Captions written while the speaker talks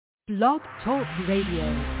Blog Talk Radio.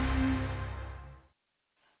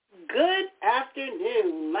 Good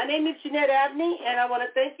afternoon. My name is Jeanette Abney, and I want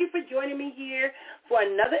to thank you for joining me here for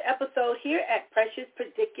another episode here at Precious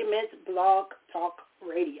Predicaments Blog Talk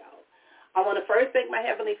Radio. I want to first thank my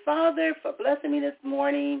Heavenly Father for blessing me this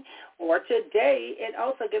morning or today and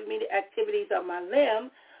also giving me the activities on my limb.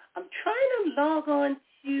 I'm trying to log on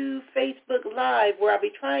to Facebook Live where I'll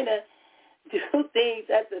be trying to do things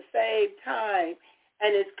at the same time.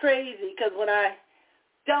 And it's crazy because when I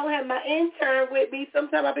don't have my intern with me,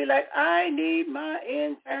 sometimes I'll be like, I need my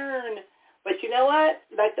intern. But you know what?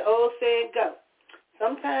 Like the old saying goes,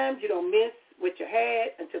 sometimes you don't miss what you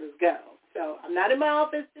had until it's gone. So I'm not in my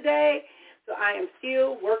office today, so I am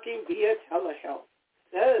still working via telehealth.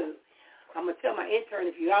 So I'm going to tell my intern,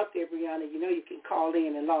 if you're out there, Brianna, you know you can call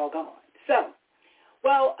in and log on. So,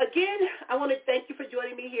 well, again, I want to thank you for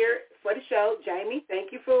joining me here for the show. Jamie,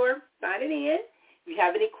 thank you for signing in. If you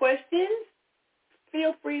have any questions,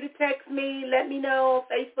 feel free to text me, let me know on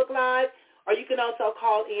Facebook Live, or you can also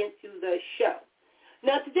call into the show.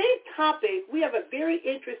 Now, today's topic, we have a very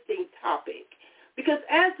interesting topic because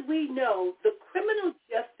as we know, the criminal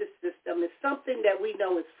justice system is something that we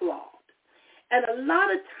know is flawed. And a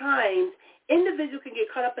lot of times, individuals can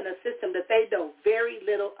get caught up in a system that they know very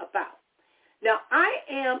little about. Now, I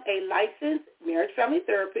am a licensed marriage family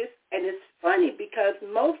therapist, and it's funny because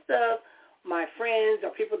most of my friends or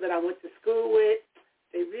people that I went to school with,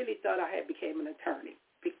 they really thought I had became an attorney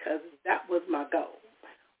because that was my goal.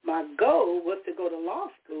 My goal was to go to law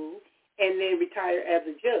school and then retire as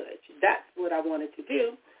a judge. That's what I wanted to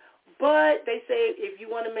do. But they said, if you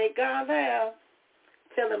want to make God laugh,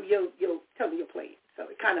 tell them your plan. So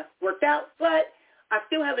it kind of worked out. But I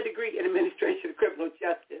still have a degree in administration of criminal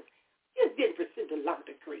justice. Just didn't pursue the law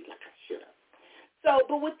degree like I should have. So,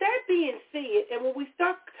 but with that being said, and when we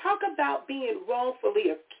talk about being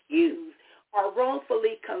wrongfully accused or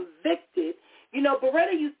wrongfully convicted, you know,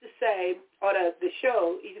 Beretta used to say, or the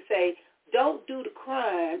show used to say, don't do the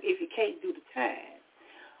crime if you can't do the time.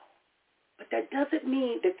 But that doesn't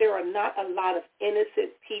mean that there are not a lot of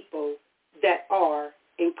innocent people that are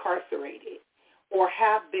incarcerated or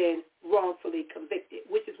have been wrongfully convicted,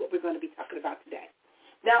 which is what we're going to be talking about today.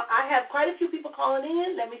 Now, I have quite a few people calling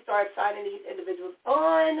in. Let me start signing these individuals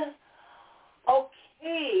on.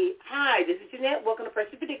 Okay. Hi, this is Jeanette. Welcome to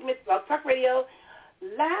Precious Predicaments, Blog Talk Radio.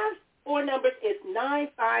 Last four numbers is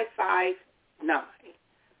 9559.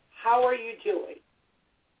 How are you doing?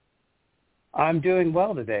 I'm doing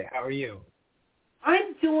well today. How are you?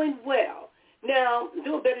 I'm doing well. Now, I'm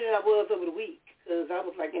doing better than I was over the week because I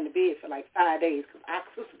was like in the bed for like 5 days because our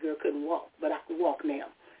sister girl couldn't walk, but I can walk now.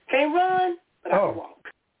 Can't run, but I can walk.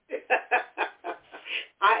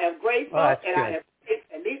 I am grateful, and good. I am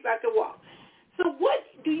at least I can walk. So what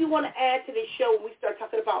do you want to add to this show when we start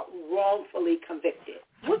talking about wrongfully convicted?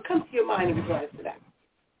 What comes to your mind in regards to that?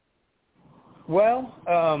 Well,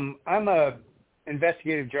 I'm a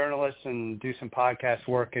investigative journalist and do some podcast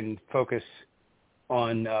work and focus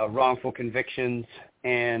on wrongful convictions.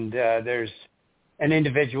 And there's an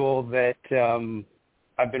individual that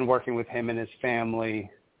I've been working with him and his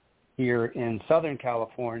family here in Southern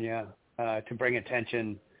California to bring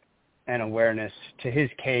attention and awareness to his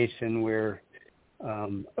case, and we're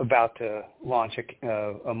about to launch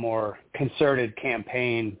a more concerted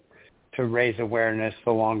campaign to raise awareness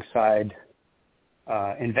alongside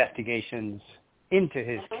investigations into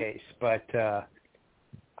his case. But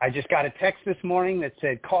I just got a text this morning that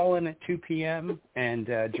said call in at 2 p.m. and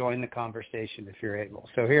join the conversation if you're able.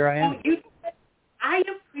 So here I am. I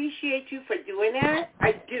appreciate you for doing that.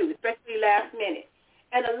 I do, especially last minute.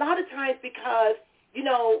 And a lot of times because, you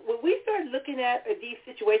know, when we start looking at these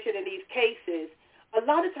situations and these cases, a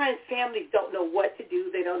lot of times families don't know what to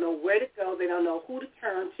do. They don't know where to go. They don't know who to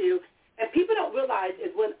turn to. And people don't realize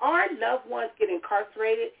is when our loved ones get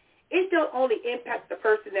incarcerated, it don't only impact the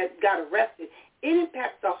person that got arrested. It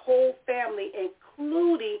impacts the whole family,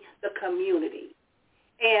 including the community.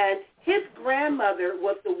 And his grandmother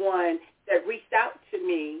was the one that reached out to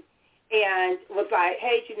me and was like,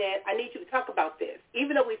 hey, Jeanette, I need you to talk about this.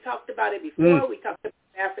 Even though we talked about it before, we talked about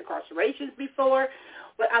mass incarcerations before,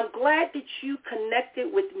 but I'm glad that you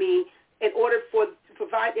connected with me in order to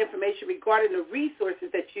provide information regarding the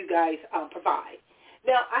resources that you guys provide.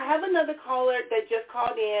 Now, I have another caller that just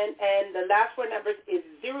called in, and the last four numbers is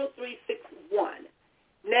 0361.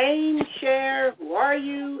 Name, share, who are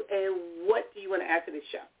you, and what do you want to add to this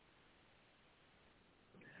show?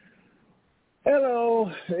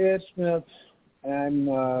 Hello, it's Smith. I'm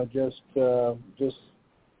just a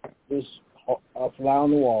fly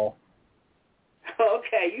on the wall.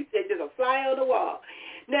 Okay, you said just a fly on the wall.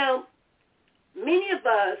 Now, many of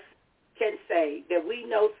us can say that we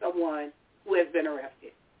know someone who has been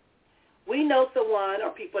arrested. We know someone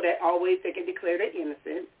or people that always they can declare their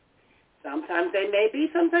innocence. Sometimes they may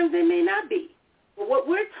be, sometimes they may not be. But what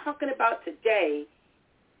we're talking about today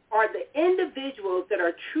are the individuals that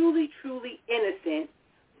are truly, truly innocent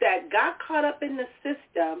that got caught up in the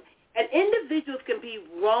system, and individuals can be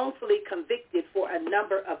wrongfully convicted for a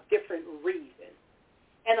number of different reasons.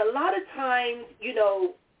 And a lot of times,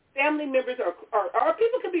 family members or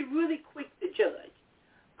people can be really quick to judge.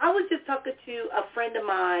 I was just talking to a friend of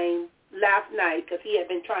mine last night because he had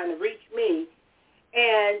been trying to reach me,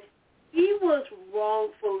 and he was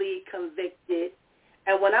wrongfully convicted.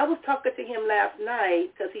 And when I was talking to him last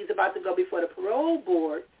night, because he's about to go before the parole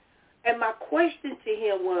board, and my question to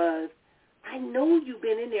him was, I know you've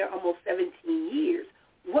been in there almost 17 years.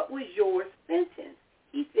 What was your sentence?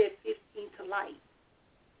 He said 15 to life.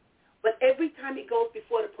 But every time he goes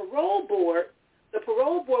before the parole board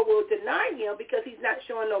will deny him because he's not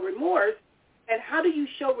showing no remorse. And how do you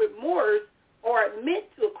show remorse or admit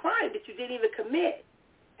to a crime that you didn't even commit?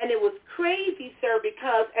 And it was crazy, sir,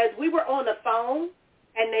 because as we were on the phone,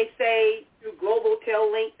 and they say through Global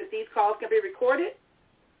Tel Link that these calls can be recorded,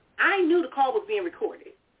 I knew the call was being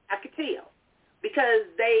recorded. I could tell because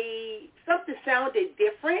something sounded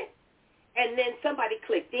different, and then somebody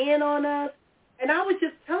clicked in on us, and I was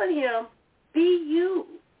just telling him, be you.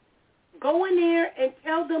 Go in there and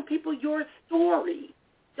tell them people your story.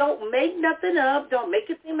 Don't make nothing up. Don't make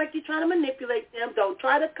it seem like you're trying to manipulate them. Don't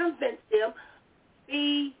try to convince them.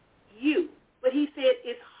 Be you. But he said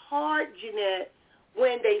it's hard, Jeanette,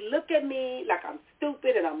 when they look at me like I'm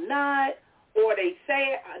stupid and I'm not, or they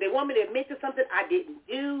say they want me to admit to something I didn't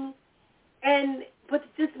do. But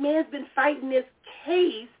this man's been fighting this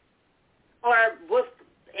case,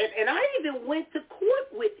 and I even went to court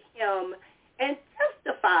with him and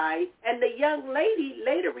testified, and the young lady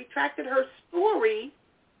later retracted her story,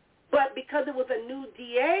 but because it was a new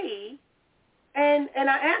DA, and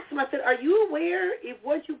I asked him, I said, are you aware if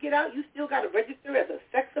once you get out, you still got to register as a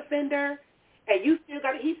sex offender? And you still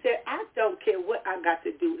got to, he said, I don't care what I got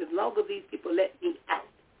to do as long as these people let me out.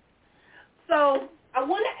 So I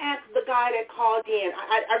want to ask the guy that called in.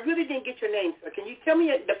 I really didn't get your name, sir. Can you tell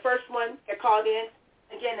me the first one that called in?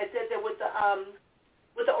 Again, that said there with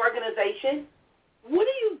the organization. What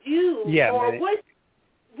do you do? Yeah, or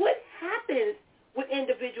what happens with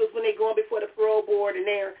individuals when they go on before the parole board and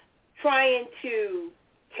they're trying to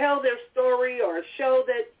tell their story or show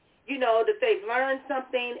that, that they've learned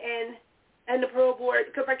something and the parole board,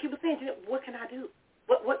 because like you were saying, what can I do?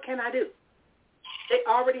 What can I do? They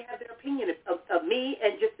already have their opinion of me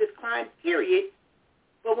and just this crime, period.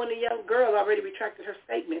 But when the young girl already retracted her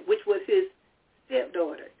statement, which was his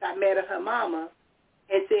stepdaughter, got mad at her mama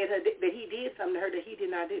and said that he did something to her that he did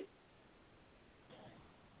not do.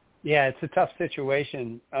 Yeah, it's a tough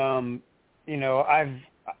situation. I've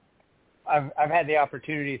had the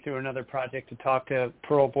opportunity through another project to talk to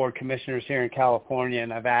parole board commissioners here in California,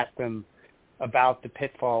 and I've asked them about the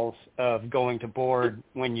pitfalls of going to board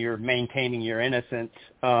when you're maintaining your innocence.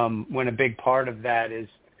 When a big part of that is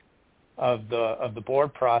of the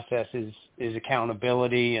board process is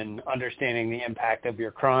accountability and understanding the impact of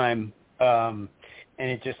your crime, and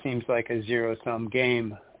it just seems like a zero-sum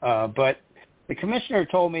game. But the commissioner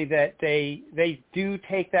told me that they do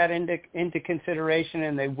take that into consideration,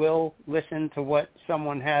 and they will listen to what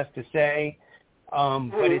someone has to say,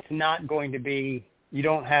 but it's not going to be, you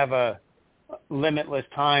don't have a limitless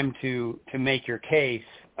time to make your case.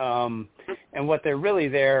 And what they're really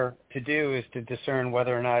there to do is to discern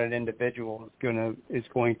whether or not an individual is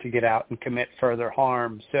going to get out and commit further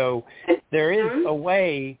harm. So there is a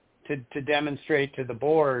way to demonstrate to the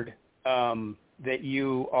board that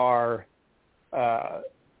you are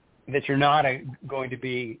that you're not going to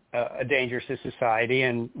be a danger to society,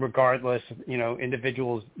 and regardless,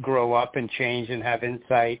 individuals grow up and change and have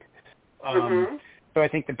insight. So I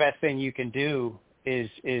think the best thing you can do is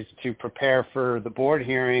to prepare for the board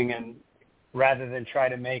hearing, and rather than try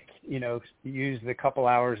to use the couple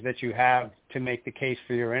hours that you have to make the case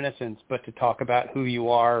for your innocence, but to talk about who you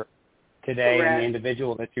are today. Correct. And the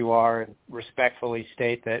individual that you are, and respectfully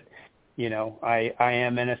state that, I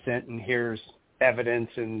am innocent and here's evidence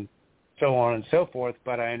and so on and so forth,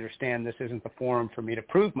 but I understand this isn't the forum for me to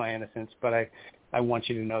prove my innocence, but I want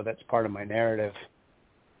you to know that's part of my narrative.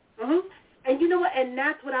 Mm-hmm. And you know what? And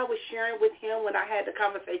that's what I was sharing with him when I had the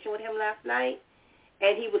conversation with him last night,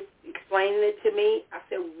 and he was explaining it to me. I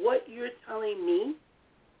said, what you're telling me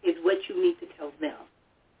is what you need to tell them.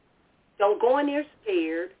 Don't go in there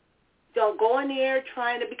scared. Don't go in there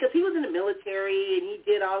trying to, because he was in the military and he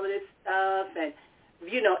did all of this stuff and,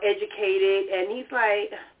 educated. And he's like,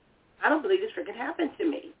 I don't believe this freaking happened to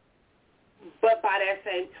me. But by that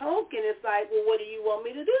same token, it's like, well, what do you want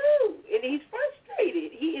me to do? And he's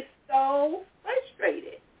frustrated. He is so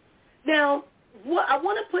frustrated. Now, what I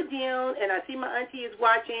want to put down, and I see my auntie is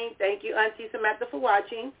watching. Thank you, Auntie Samantha, for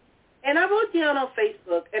watching. And I wrote down on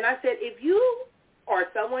Facebook, and I said, if you or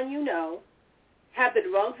someone you know have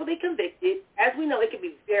been wrongfully convicted, as we know, it can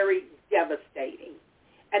be very devastating.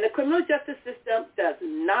 And the criminal justice system does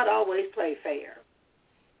not always play fair.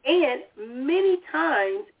 And many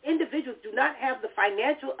times, individuals do not have the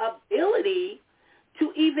financial ability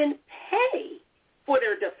to even pay for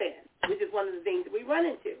their defense, which is one of the things that we run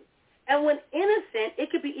into. And when innocent, it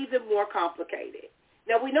could be even more complicated.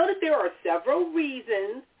 Now, we know that there are several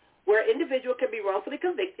reasons where an individual can be wrongfully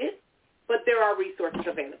convicted, but there are resources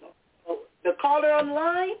available. So the caller on the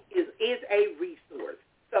line is a resource.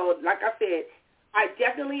 So like I said, I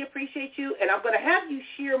definitely appreciate you, and I'm going to have you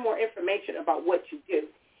share more information about what you do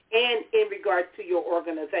and in regards to your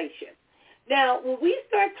organization. Now, when we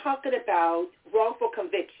start talking about wrongful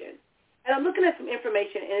conviction, and I'm looking at some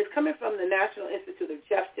information, and it's coming from the National Institute of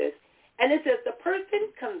Justice, and it says the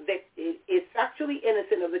person convicted is factually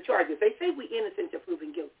innocent of the charges. They say we're innocent until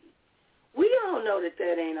proven guilty. We all know that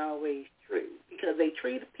that ain't always true because they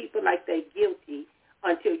treat people like they're guilty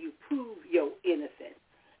until you prove your innocence.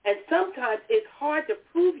 And sometimes it's hard to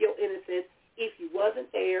prove your innocence if you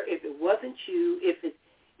wasn't there, if it wasn't you, if it's,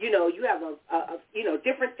 you have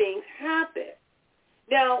different things happen.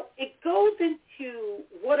 Now, it goes into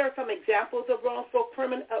what are some examples of wrongful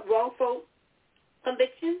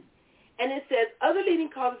convictions. And it says other leading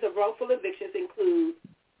causes of wrongful evictions include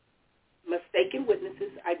mistaken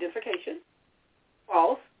witnesses identification,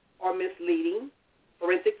 false or misleading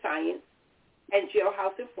forensic science, and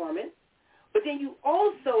jailhouse informant. But then you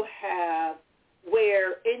also have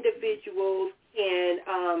where individuals can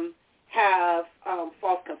have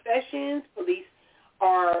false confessions, police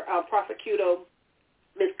or prosecutorial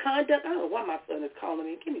misconduct. I don't know why my son is calling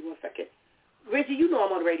me. Give me 1 second. Reggie, you know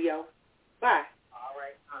I'm on the radio. Bye. All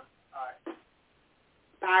right.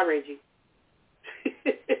 Bye, Reggie.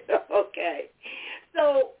 Okay.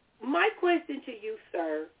 So my question to you,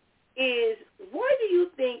 sir, is why do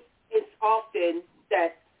you think it's often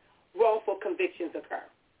that wrongful convictions occur?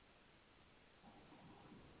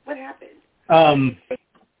 What happened?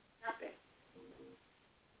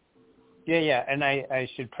 Yeah, and I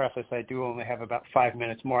should preface, I do only have about 5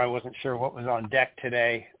 minutes more. I wasn't sure what was on deck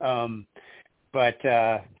today, but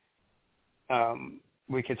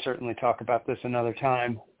we could certainly talk about this another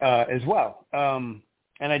time as well.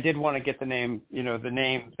 And I did want to get the name,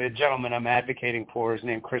 the gentleman I'm advocating for is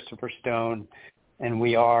named Christopher Stone, and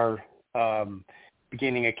we are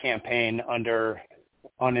beginning a campaign on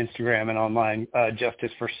Instagram and online,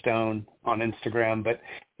 Justice for Stone on Instagram, but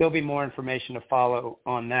there'll be more information to follow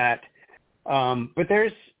on that. But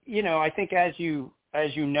there's, I think as you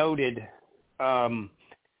noted,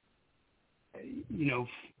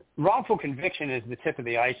 wrongful conviction is the tip of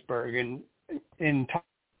the iceberg. And in talking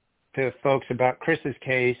to folks about Chris's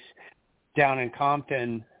case down in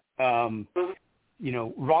Compton,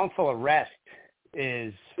 wrongful arrest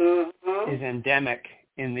is endemic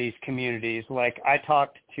in these communities. Like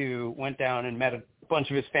went down and met a bunch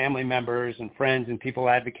of his family members and friends and people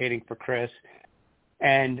advocating for Chris.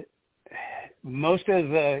 And most of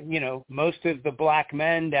the black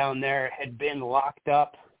men down there had been locked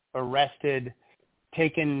up, arrested,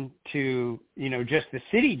 taken to, just the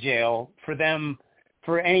city jail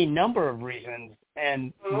for any number of reasons,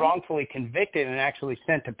 and wrongfully convicted and actually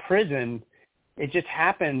sent to prison. It just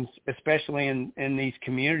happens, especially in these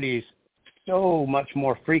communities, so much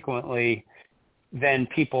more frequently than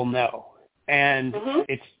people know. And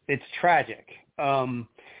it's tragic.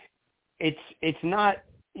 It's not,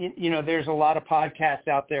 there's a lot of podcasts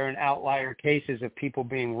out there and outlier cases of people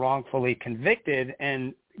being wrongfully convicted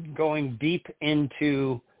and going deep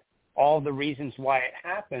into all the reasons why it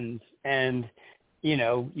happens. And,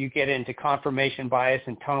 you get into confirmation bias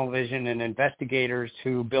and tunnel vision and investigators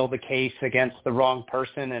who build a case against the wrong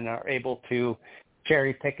person and are able to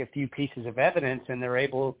cherry pick a few pieces of evidence, and they're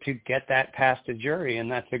able to get that past a jury.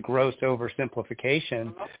 And that's a gross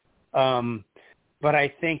oversimplification. But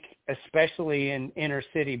I think especially in inner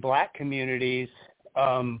city black communities,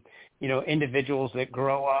 individuals that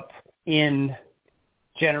grow up in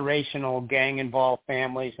generational gang-involved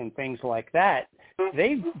families and things like that,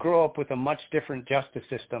 they grow up with a much different justice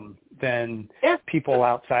system than people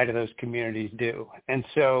outside of those communities do. And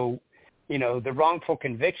so, the wrongful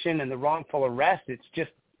conviction and the wrongful arrest,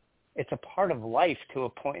 it's a part of life to a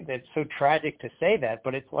point that's so tragic to say that,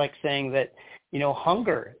 but it's like saying that,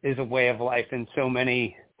 hunger is a way of life in so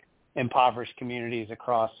many impoverished communities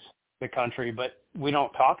across the country, but we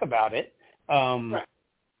don't talk about it. Right.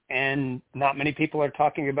 And not many people are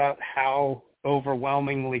talking about how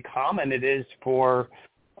overwhelmingly common it is for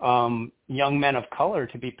young men of color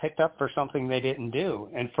to be picked up for something they didn't do.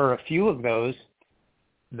 And for a few of those,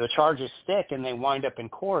 the charges stick and they wind up in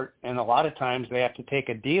court. And a lot of times they have to take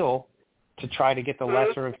a deal to try to get the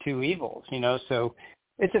lesser of two evils, So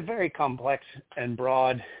it's a very complex and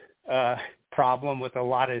broad problem with a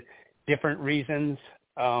lot of different reasons.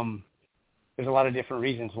 There's a lot of different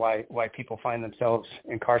reasons why people find themselves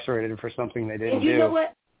incarcerated for something they didn't do. And you know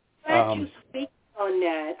what? I'm glad you speak on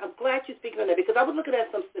that. I'm glad you speak on that because I was looking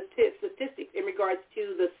at some statistics in regards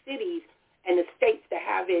to the cities and the states that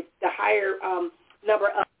have the higher number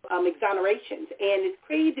of exonerations. And it's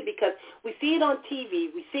crazy because we see it on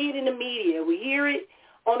TV, we see it in the media, we hear it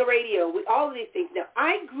on the radio, all of these things. Now,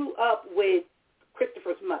 I grew up with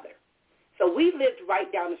Christopher's mother. So we lived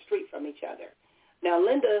right down the street from each other. Now,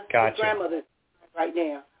 Linda, gotcha. His grandmother, right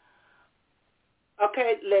now.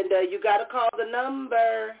 Okay, Linda, you got to call the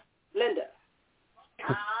number. Linda,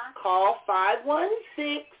 call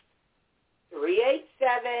 516-387-1914.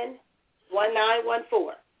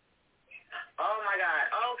 Oh, my God.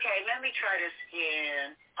 Okay, let me try this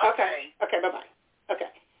again. Okay, bye-bye.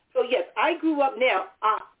 Okay. So, yes, I grew up now.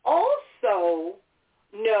 I also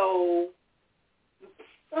know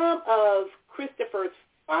some of Christopher's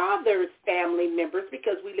father's family members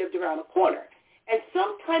because we lived around the corner. And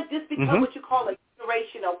sometimes this becomes what you call a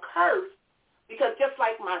generational curse because just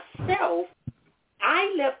like myself,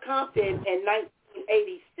 I left Compton in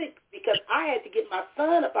 1986 because I had to get my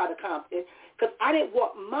son up out of Compton because I didn't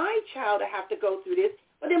want my child to have to go through this.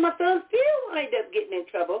 But then my son still ended up getting in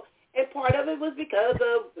trouble. And part of it was because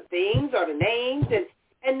of the things or the names.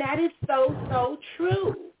 And that is so, so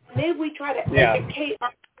true. And then we try to educate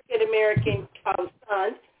our African-American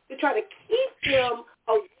sons to try to keep them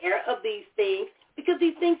aware of these things because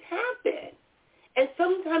these things happen. And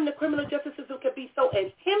sometimes the criminal justice system can be so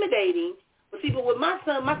intimidating. But see, with my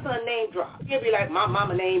son name drop. He'll be like, my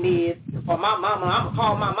mama name is, or my mama, I'm going to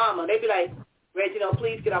call my mama. They be like, Reginald,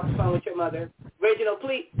 please get off the phone with your mother. Reginald,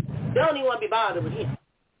 please. They don't even want to be bothered with him.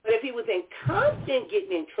 But if he was in constant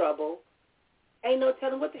getting in trouble, ain't no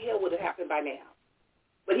telling what the hell would have happened by now.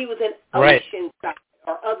 But he was in Oceanside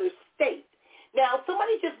or other states. Now,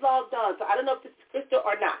 somebody just logged on, so I don't know if this is Crystal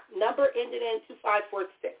or not. Number ended in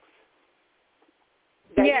 2546.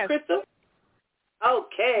 That you, Crystal?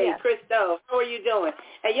 Okay, yes. Crystal, how are you doing?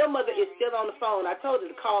 And your mother is still on the phone. I told her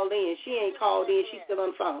to call in. She ain't called in. She's still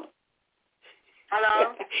on the phone.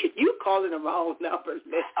 Hello? You calling the wrong numbers,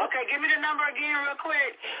 Linda. Okay, give me the number again real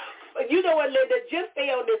quick. You know what, Linda? Just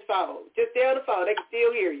stay on this phone. Just stay on the phone. They can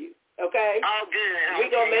still hear you, okay? Oh, good.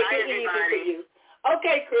 We're going to make it easy for you.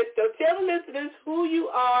 Okay, Crystal, tell the listeners who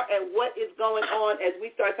you are and what is going on as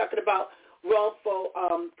we start talking about wrongful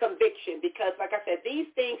conviction because, like I said,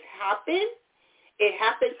 these things happen. It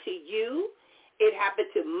happened to you. It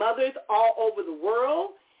happened to mothers all over the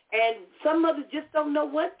world, and some mothers just don't know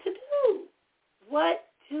what to do.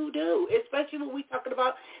 What to do, especially when we're talking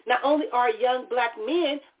about not only our young black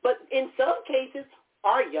men, but in some cases,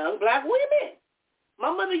 our young black women.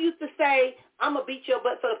 My mother used to say, I'm going to beat your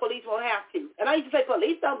butt so the police won't have to. And I used to say,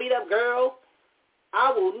 police don't beat up girls.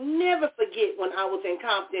 I will never forget when I was in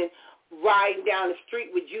Compton riding down the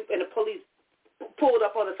street with Jupe and the police pulled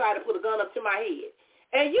up on the side and put a gun up to my head.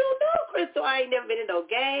 And you know, Crystal, I ain't never been in no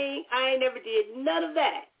gang. I ain't never did none of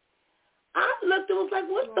that. I looked and was like,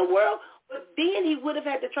 what the world? But then he would have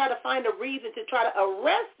had to try to find a reason to try to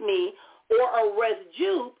arrest me or arrest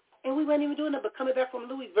Jupe, and we weren't even doing that but coming back from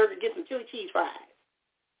Louisburg to get some chili cheese fries.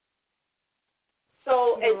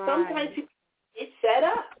 So, and sometimes it's set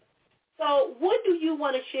up. So what do you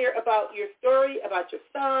want to share about your story, about your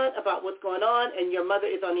son, about what's going on, and your mother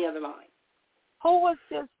is on the other line? Who was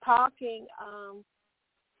just talking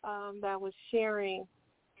that was sharing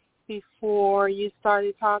before you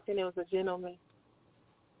started talking? It was a gentleman.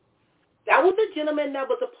 That was a gentleman that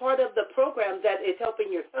was a part of the program that is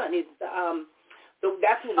helping your son. It's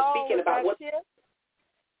that's who was speaking about what.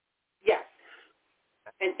 Yes,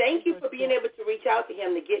 and thank you for being able to reach out to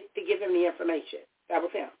him to give him the information. That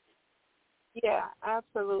was him. Yeah,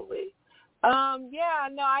 absolutely.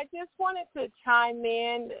 I just wanted to chime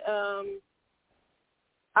in.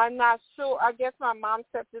 I'm not sure. I guess my mom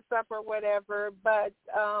set this up or whatever, but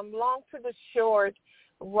long to the short,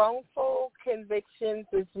 wrongful convictions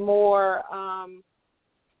is more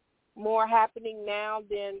happening now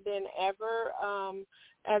than ever.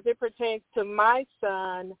 As it pertains to my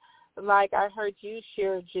son, like I heard you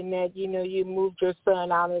share, Jeanette, you moved your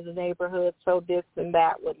son out of the neighborhood so this and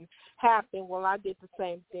that wouldn't happen. Well, I did the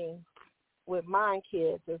same thing. with my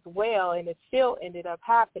kids as well, and it still ended up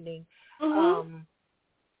happening.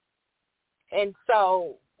 And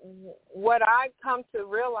so what I come to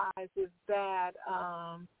realize is that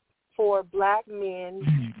for black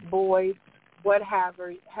men, boys, what have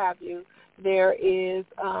you, there is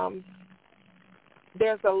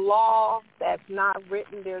there's a law that's not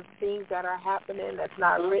written. There's things that are happening that's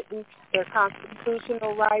not written. Their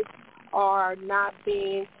constitutional rights are not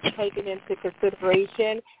being taken into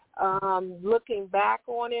consideration. Looking back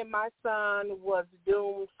on it, my son was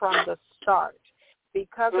doomed from the start.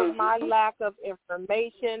 Because of my lack of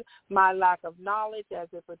information, my lack of knowledge as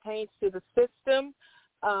it pertains to the system,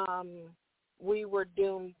 we were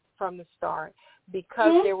doomed from the start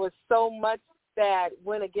because there was so much that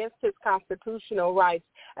went against his constitutional rights,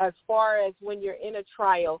 as far as when you're in a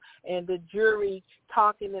trial and the jury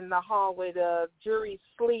talking in the hallway, the jury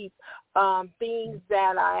sleep, things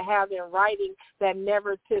that I have in writing that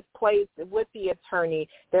never took place with the attorney.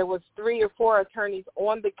 There was 3 or 4 attorneys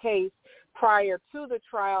on the case prior to the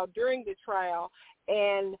trial, during the trial,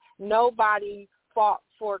 and nobody fought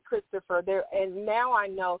for Christopher. And now I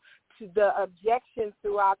know the objections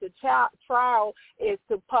throughout the trial is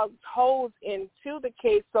to poke holes into the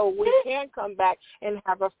case so we can come back and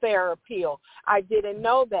have a fair appeal. I didn't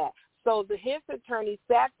know that. So his attorney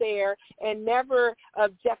sat there and never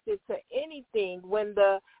objected to anything when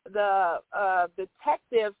the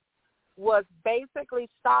detective was basically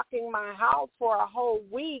stalking my house for a whole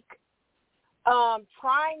week,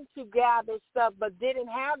 trying to gather stuff, but didn't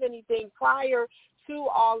have anything prior to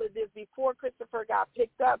all of this. Before Christopher got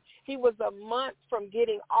picked up, he was a month from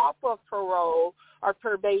getting off of parole or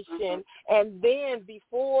probation, and then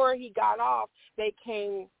before he got off, they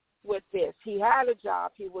came with this. He had a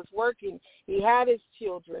job. He was working. He had his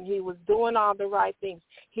children. He was doing all the right things.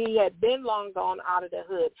 He had been long gone out of the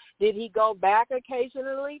hood. Did he go back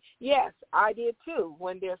occasionally? Yes, I did too,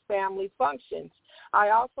 when there's family functions.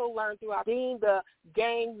 I also learned throughout being the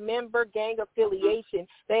gang member, gang affiliation,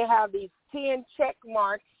 they have these 10 check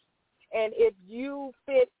marks, and if you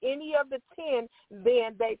fit any of the 10,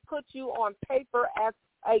 then they put you on paper as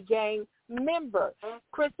a gang member.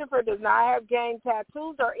 Christopher does not have gang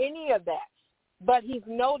tattoos or any of that, but he's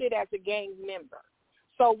noted as a gang member.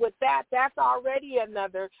 So with that, that's already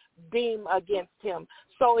another beam against him.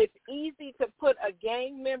 So it's easy to put a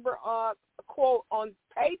gang member quote on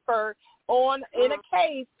paper in a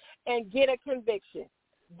case and get a conviction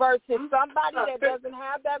versus somebody that doesn't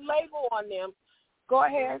have that label on them. Go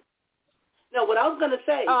ahead. No, what I was going to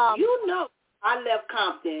say, I left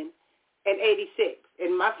Compton in 86,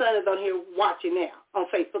 and my son is on here watching now on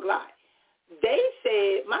Facebook Live. They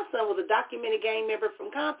said my son was a documented gang member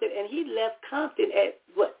from Compton, and he left Compton at,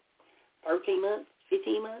 13 months,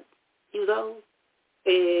 15 months? He was old,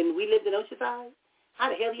 and we lived in Oceanside. How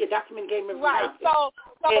the hell he a documented gang member from Compton?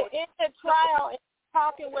 So in the trial,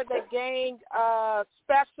 talking with a gang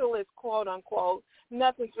specialist, quote unquote,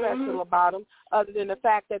 nothing special about them other than the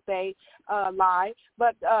fact that they lie.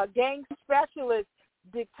 But gang specialist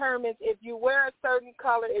determines if you wear a certain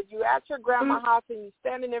color, if you're at your grandma's house and you're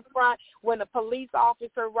standing in front when a police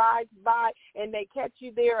officer rides by and they catch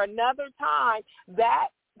you there another time, that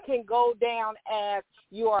can go down as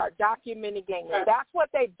you are a documented gang member. That's what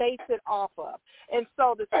they base it off of. And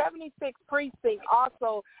so the 76th precinct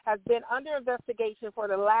also has been under investigation for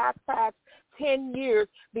the past 10 years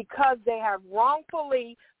because they have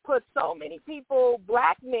wrongfully put so many people,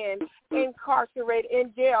 black men, incarcerated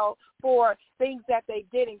in jail for things that they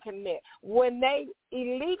didn't commit. When they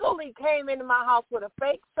illegally came into my house with a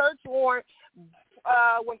fake search warrant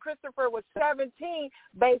when Christopher was 17,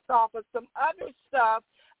 based off of some other stuff,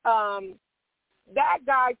 that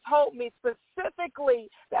guy told me specifically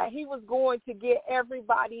that he was going to get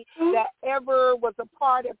everybody that ever was a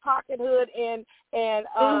part of Pocket Hood and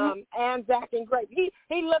Anzac and Grape.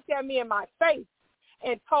 He looked at me in my face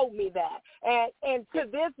and told me that. And to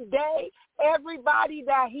this day, everybody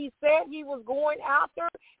that he said he was going after,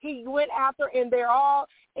 he went after, and they're all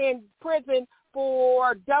in prison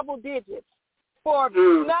for double digits, for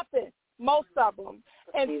nothing, most of them.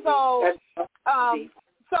 And so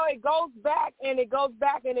so it goes back and it goes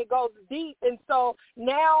back and it goes deep. And so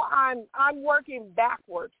now I'm working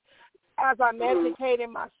backwards as I'm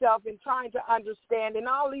educating myself and trying to understand. And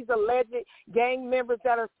all these alleged gang members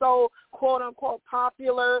that are so, quote, unquote,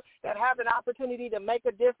 popular, that have an opportunity to make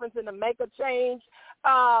a difference and to make a change,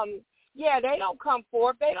 yeah, they don't come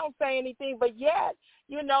forth. They don't say anything, but yet,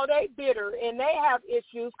 you know, they bitter and they have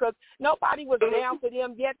issues because nobody was down for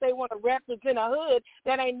them, yet they want to represent a hood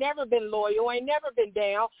that ain't never been loyal, ain't never been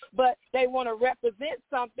down, but they want to represent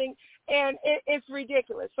something, and it's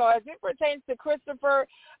ridiculous. So as it pertains to Christopher,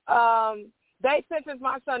 they sentenced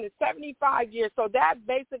my son to 75 years, so that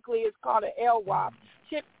basically is called an LWOP.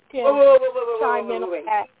 Chip can chime in on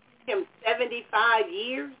that. Him 75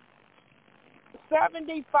 years?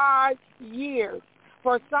 75 years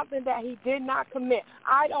for something that he did not commit.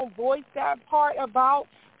 I don't voice that part about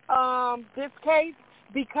this case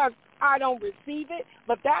because I don't receive it,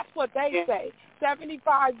 but that's what they say.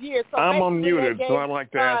 75 years. So I'm unmuted, so I'd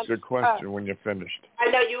like to ask you a question when you're finished.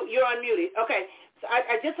 I know you're unmuted. Okay. So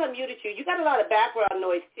I just unmuted you. You got a lot of background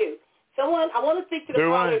noise too. I want to speak to the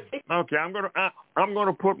caller. Okay, I'm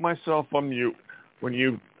gonna put myself on mute when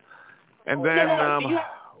you, and then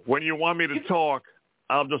when you want me to talk,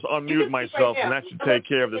 I'll just unmute myself, and that should take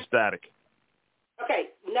care of the static. Okay,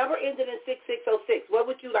 number ended in 6606. What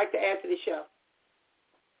would you like to add to the show?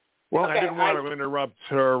 Well, I didn't want to interrupt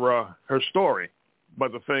her story,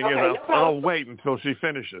 but the thing is, I'll wait until she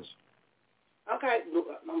finishes. Okay,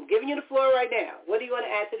 I'm giving you the floor right now. What do you want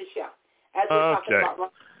to add to the show? As we're talking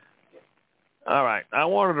about. All right. I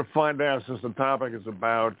wanted to find out, since the topic is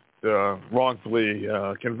about wrongfully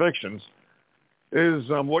convictions, is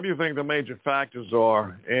what do you think the major factors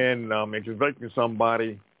are in convicting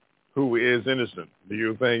somebody who is innocent? Do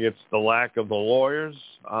you think it's the lack of the lawyer's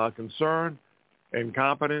concern,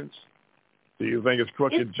 incompetence? Do you think it's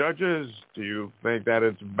crooked judges? Do you think that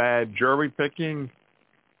it's bad jury picking?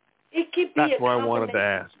 It could be. That's what I wanted to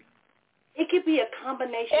ask. It could be a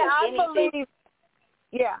combination of anything.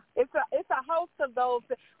 It's a host of those.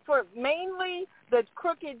 For mainly the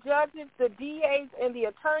crooked judges, the DAs, and the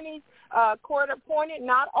attorneys, court appointed.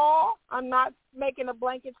 Not all. I'm not making a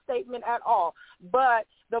blanket statement at all. But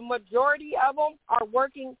the majority of them are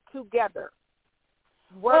working together.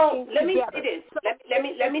 Let me say this.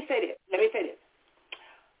 Let me say this.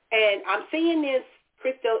 And I'm saying this,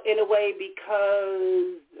 Crystal, in a way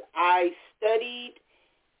because I studied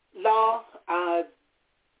law,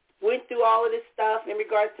 went through all of this stuff in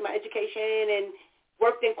regards to my education and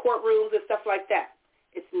worked in courtrooms and stuff like that.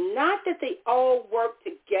 It's not that they all work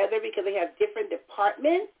together because they have different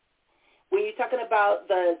departments. When you're talking about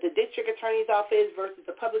the district attorney's office versus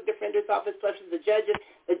the public defender's office versus the judges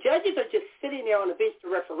are just sitting there on the bench to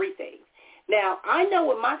referee things. Now, I know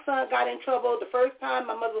when my son got in trouble the first time,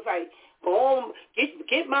 my mother was like, go home,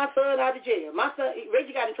 get my son out of jail. My son,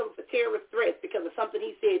 Reggie, got in trouble for terrorist threats because of something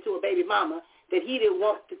he said to a baby mama that he didn't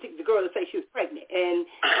want the girl to say she was pregnant, and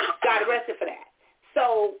got arrested for that.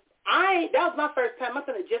 So that was my first time. My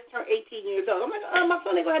son had just turned 18 years old. I'm like, my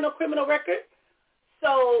son ain't going to have no criminal record.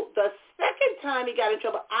 So the second time he got in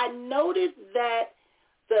trouble, I noticed that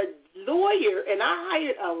the lawyer, and I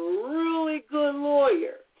hired a really good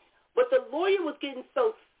lawyer, but the lawyer was getting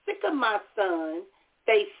so sick of my son,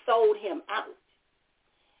 they sold him out.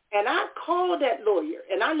 And I called that lawyer,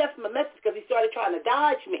 and I left him a message because he started trying to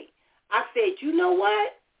dodge me. I said, you know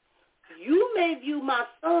what? You may view my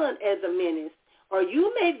son as a menace, or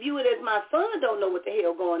you may view it as my son don't know what the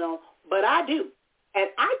hell going on, but I do. And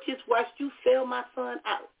I just watched you sell my son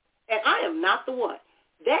out. And I am not the one.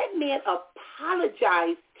 That man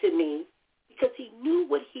apologized to me because he knew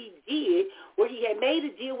what he did, where he had made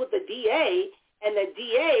a deal with the DA, and the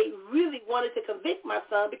DA really wanted to convict my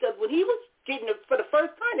son because when he was getting it for the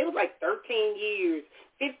first time, it was like 13 years,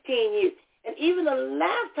 15 years. And even the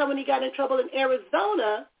last time when he got in trouble in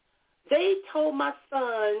Arizona, they told my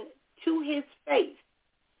son to his face,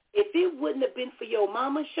 if it wouldn't have been for your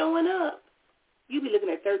mama showing up, you'd be looking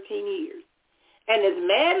at 13 years. And as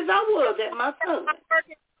mad as I was at my son,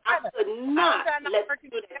 I could not let them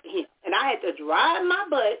do that to him. And I had to drive my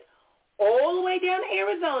butt all the way down to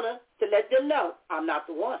Arizona to let them know I'm not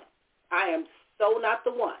the one. I am so not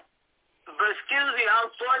the one. But excuse me,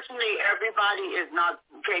 unfortunately, everybody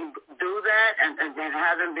can do that, and it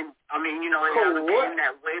hasn't been. I mean, it hasn't been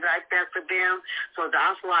that way like that for them. So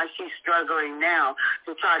that's why she's struggling now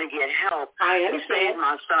to try to get help. I understand.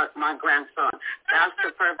 To save my grandson. That's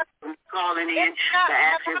the purpose of calling in to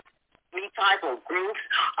ask if any type of groups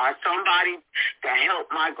or somebody to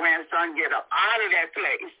help my grandson get up out of that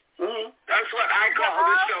place. Mm-hmm. That's what I call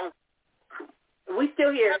the show. We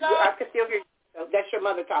still hear. I can still hear. That's your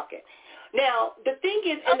mother talking. Now, the thing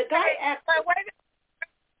is, and the guy asked... Wait a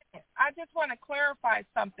minute. I just want to clarify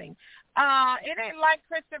something. It ain't like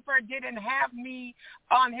Christopher didn't have me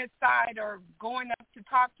on his side or going up to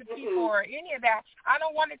talk to people or any of that. I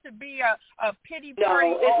don't want it to be a pity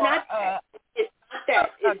party. No, it's not that.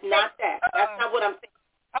 It's not that. That's not what I'm saying.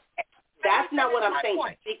 Okay. That's not what I'm saying.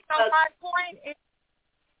 So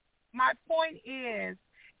my point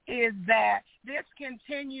is that this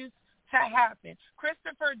continues to happen.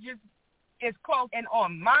 Christopher just is close and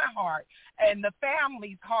on my heart and the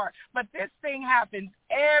family's heart, but this thing happens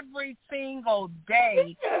every single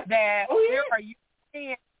day that there are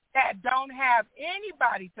youth that don't have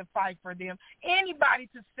anybody to fight for them, anybody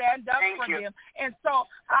to stand up for them. And so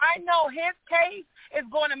I know his case is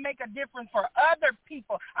going to make a difference for other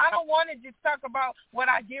people. I don't want to just talk about what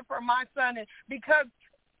I did for my son, because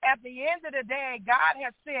at the end of the day, God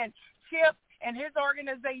has sent Chip and his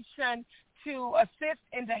organization to assist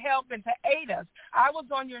and to help and to aid us. I was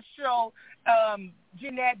on your show,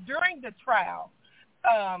 Jeanette, during the trial.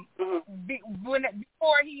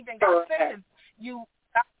 Before he even got sentenced, you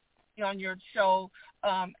on your show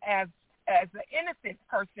as an innocent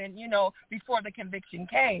person, before the conviction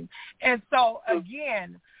came. And so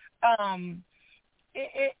again,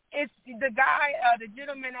 it's the guy, the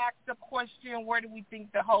gentleman asked the question, where do we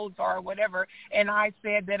think the holes are or whatever, and I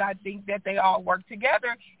said that I think that they all work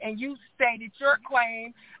together, and you stated your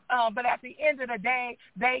claim, but at the end of the day,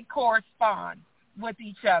 they correspond with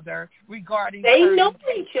each other regarding... They know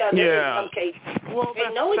each other. Yeah. Okay. Well,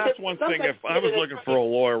 that's one thing. If I was looking for a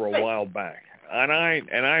lawyer a while back, and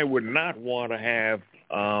I would not want to have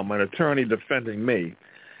an attorney defending me,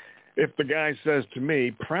 if the guy says to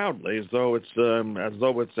me proudly, as though it's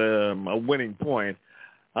a winning point,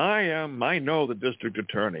 I know the district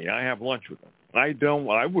attorney. I have lunch with him.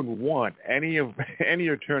 I wouldn't want any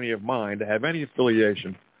attorney of mine to have any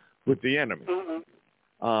affiliation with the enemy.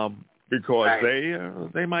 Because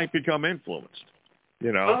they might become influenced,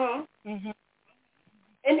 And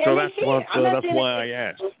so that's why I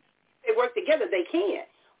asked. They work together. They can.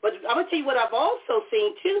 But I'm going to tell you what I've also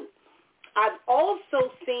seen, too. I've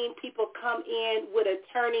also seen people come in with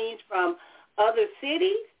attorneys from other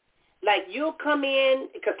cities. Like you'll come in,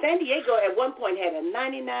 because San Diego at one point had a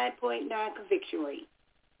 99.9 conviction rate.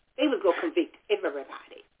 They would go convict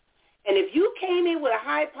everybody. And if you came in with a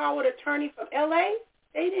high-powered attorney from L.A.,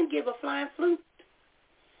 they didn't give a flying flute.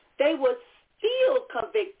 They would still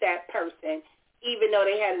convict that person, even though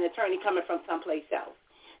they had an attorney coming from someplace else.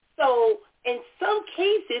 So in some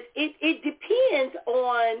cases, it depends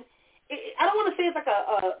on. I don't want to say it's like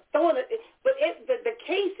a throwing, but the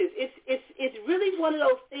cases, it's really one of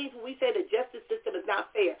those things where we say the justice system is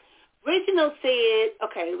not fair. Reginald said,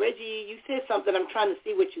 okay, Reggie, you said something. I'm trying to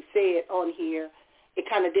see what you said on here. It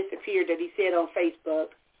kind of disappeared that he said on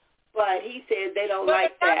Facebook. But he said they don't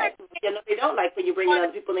like that. They don't like when you bring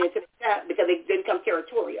other people into the chat because they become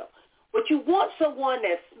territorial. But you want someone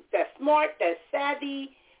that's smart, that's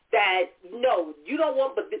savvy, that, you don't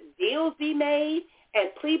want but deals be made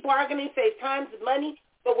and plea bargaining saves time and money.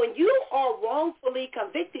 But when you are wrongfully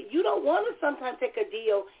convicted, you don't want to sometimes take a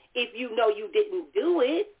deal if you know you didn't do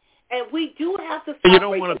it. And we do have to... You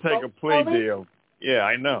don't want to take a plea deal. Yeah,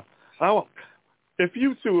 I know. If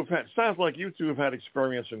you two have had, sounds like you two have had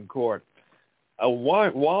experience in court.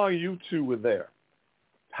 While you two were there,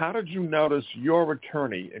 how did you notice your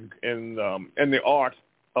attorney in the art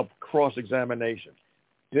of cross-examination?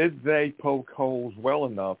 Did they poke holes well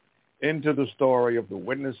enough into the story of the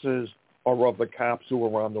witnesses or of the cops who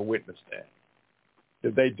were on the witness stand?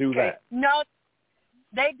 Did they do that? No,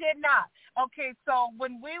 they did not. Okay, so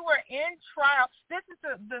when we were in trial, this is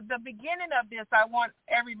the beginning of this. I want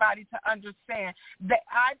everybody to understand that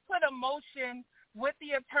I put a motion with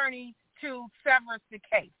the attorney to sever the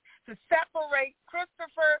case, to separate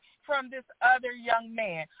Christopher from this other young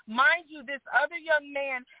man. Mind you, this other young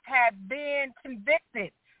man had been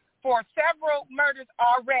convicted for several murders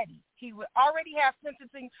already. He would already have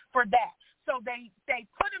sentencing for that. So they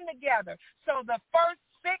put him together. So the first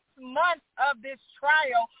 6 months of this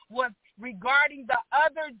trial was regarding the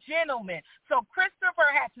other gentleman. So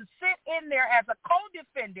Christopher had to sit in there as a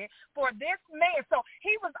co-defendant for this man. So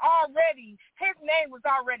his name was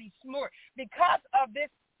already smeared because of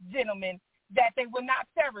this gentleman that they would not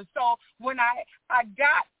sever. So when I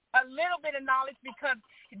got a little bit of knowledge, because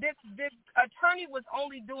this attorney was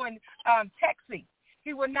only doing texting.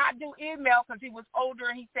 He would not do email because he was older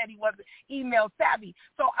and he said he wasn't email savvy.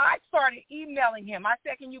 So I started emailing him. I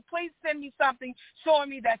said, can you please send me something showing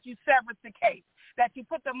me that you severed the case, that you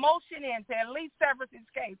put the motion in to at least sever his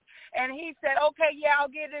case? And he said, okay, yeah, I'll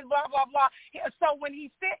get it, blah, blah, blah. So when he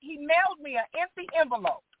mailed me an empty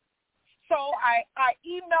envelope. So I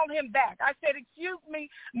emailed him back. I said, excuse me,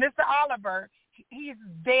 Mr. Oliver, he's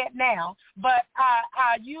dead now, but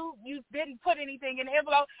you didn't put anything in the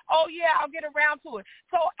envelope. Oh, yeah, I'll get around to it.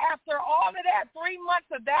 So after all of that, 3 months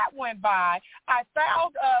of that went by, I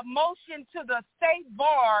filed a motion to the state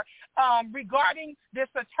bar regarding this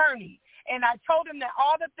attorney. and I told him that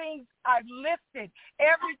all the things I listed,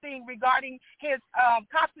 everything regarding his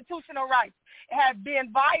constitutional rights had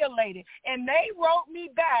been violated. And they wrote me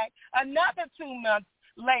back another 2 months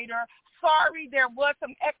later, sorry, there was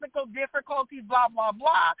some technical difficulties, blah, blah,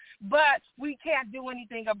 blah, but we can't do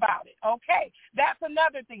anything about it. Okay, that's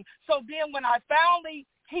another thing. So then when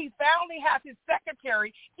he finally has his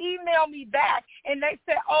secretary email me back, and they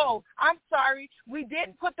said, oh, I'm sorry, we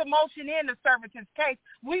didn't put the motion in to service his case.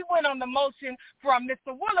 We went on the motion from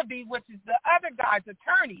Mr. Willoughby, which is the other guy's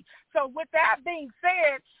attorney. So with that being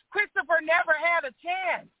said, Christopher never had a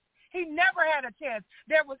chance. He never had a chance.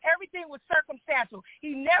 Everything was circumstantial.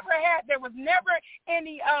 There was never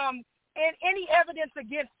any evidence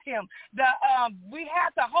against him. We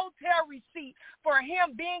had the hotel receipt for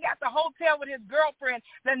him being at the hotel with his girlfriend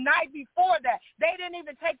the night before that. They didn't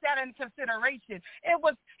even take that into consideration.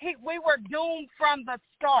 We were doomed from the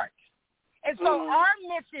start. And so our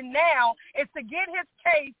mission now is to get his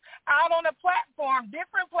case out on a platform,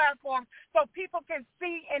 different platforms, so people can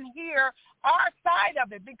see and hear our side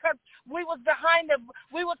of it, because we was behind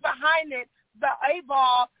it, the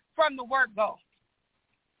A-ball from the word go.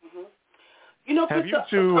 Mm-hmm. You know, have you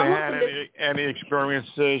two had any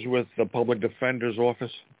experiences with the public defender's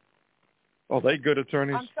office? Are they good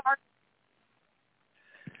attorneys? I'm sorry.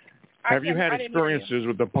 Have you had experiences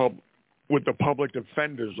with the public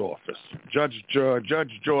defender's office? Judge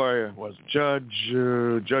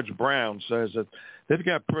Brown says that they've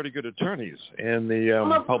got pretty good attorneys in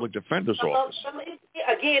the public defender's office.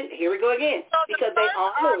 Again, here we go again, because they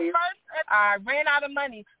are lawyers. I ran out of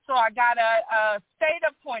money, so I got a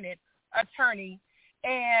state-appointed attorney,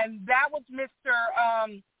 and that was Mr.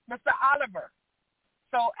 Oliver.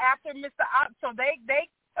 So after the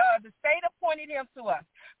state appointed him to us.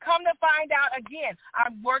 Come to find out, again,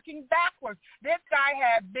 I'm working backwards. This guy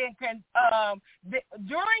had been,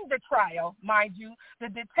 during the trial, mind you, the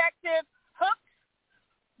detective Hooks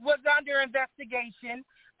was under investigation.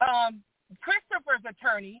 Christopher's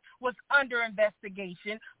attorney was under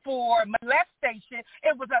investigation for molestation.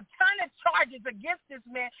 It was a ton of charges against this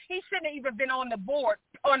man. He shouldn't have even been on the board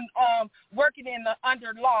working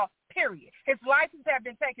under law, period. His license had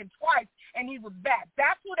been taken twice, and he was back.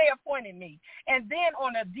 That's who they appointed me. And then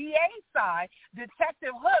on the DA side,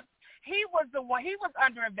 Detective Hooks, he was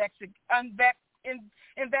under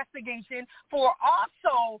investigation for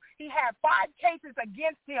also, he had 5 cases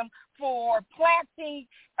against him for planting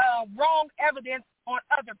wrong evidence on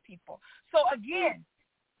other people. So again,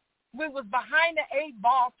 we was behind the 8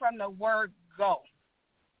 ball from the word go.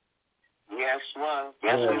 Yes, well.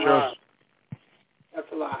 Yes, we were.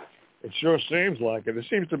 That's a lot. It sure seems like it. There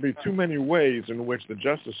seems to be too many ways in which the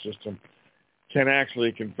justice system can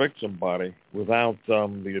actually convict somebody without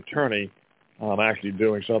the attorney actually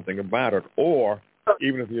doing something about it. Or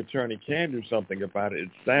even if the attorney can do something about it, it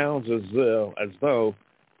sounds as though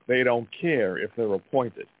they don't care if they're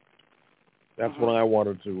appointed. That's what I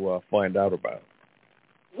wanted to find out about.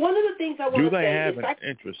 One of the things I want to say is... Do they have an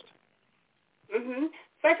interest?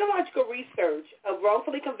 Psychological research of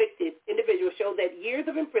wrongfully convicted individuals showed that years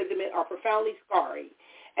of imprisonment are profoundly scarring.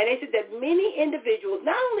 And they said that many individuals,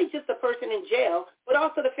 not only just the person in jail, but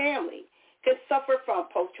also the family, can suffer from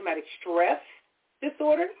post-traumatic stress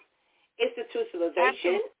disorder,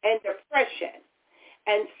 institutionalization, and depression.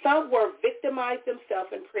 And some were victimized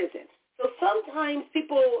themselves in prison. So sometimes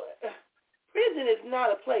prison is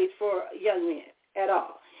not a place for young men at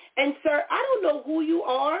all. And, sir, I don't know who you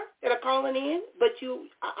are that are calling in, but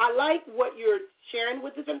I like what you're sharing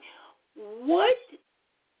with us. What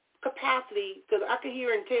capacity, because I can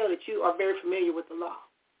hear and tell that you are very familiar with the law.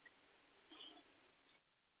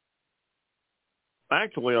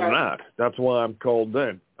 Actually, I'm not. That's why I'm called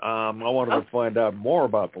in. I wanted to find out more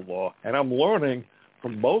about the law, and I'm learning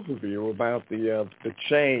from both of you about the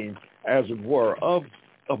chain, as it were, of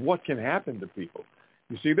what can happen to people.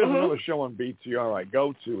 You see, there's another show on BTR I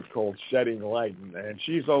go to. It's called Shedding Light, and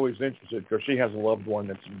she's always interested because she has a loved one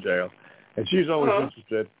that's in jail, and she's always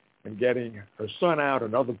interested in getting her son out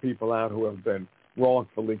and other people out who have been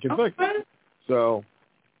wrongfully convicted. So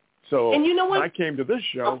and you know what? I came to this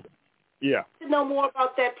show. Yeah. To know more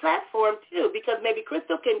about that platform too, because maybe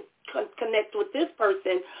Crystal can connect with this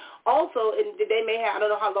person also, and they may have, I don't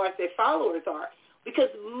know how large their followers are. Because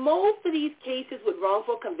most of these cases with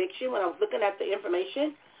wrongful conviction, when I was looking at the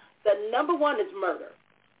information, the number one is murder.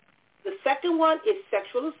 The second one is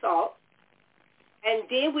sexual assault. And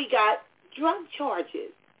then we got drug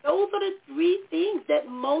charges. Those are the 3 things that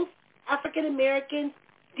most African Americans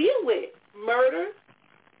deal with: murder,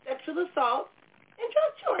 sexual assault, and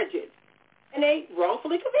drug charges. And they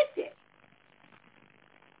wrongfully convicted.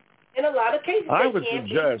 In a lot of cases, I would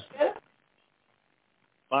suggest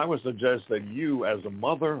I would suggest that you, as a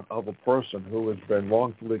mother of a person who has been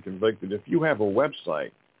wrongfully convicted, if you have a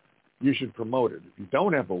website, you should promote it. If you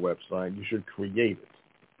don't have a website, you should create it.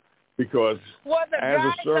 Because as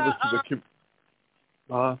a service to the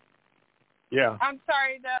community, yeah. I'm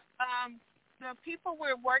sorry, the people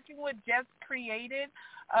we're working with just created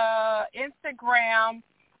Instagram.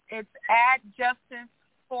 It's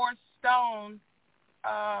 @Justice4Stone.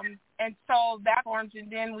 And so that orange, and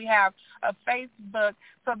then we have a Facebook.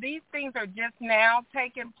 So these things are just now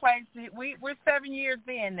taking place. We're 7 years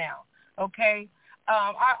in now, okay?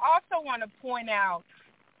 I also want to point out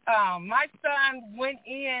my son went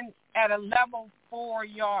in at a level 4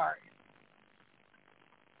 yard.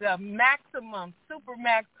 The maximum,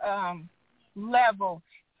 supermax level.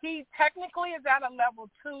 He technically is at a level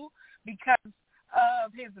 2 because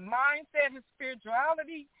of his mindset, his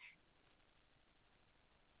spirituality,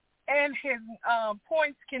 and his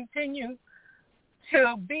points continue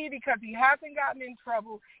to be because he hasn't gotten in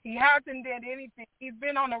trouble. He hasn't done anything. He's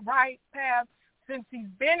been on the right path since he's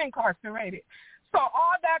been incarcerated. So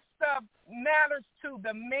all that stuff matters to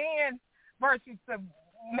the man versus the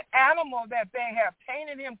animal that they have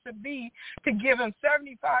painted him to be to give him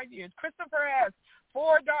 75 years. Christopher has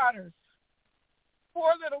 4 daughters,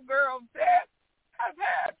 4 little girls that have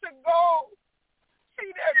had to go see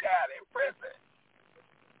their dad in prison.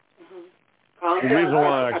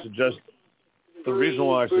 The reason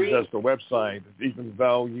why I suggest the website, even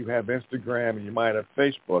though you have Instagram and you might have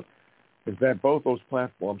Facebook, is that both those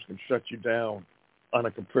platforms can shut you down on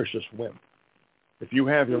a capricious whim. If you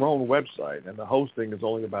have your own website and the hosting is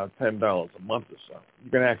only about $10 a month or so,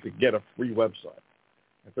 you can actually get a free website.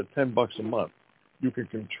 And for $10 a month, you can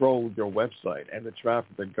control your website and the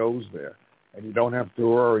traffic that goes there, and you don't have to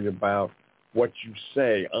worry about what you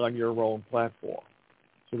say on your own platform.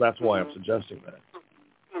 So that's why I'm suggesting that.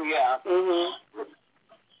 Yeah.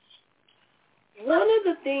 One of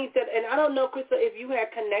the things that, and I don't know, Crystal, if you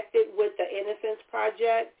had connected with the Innocence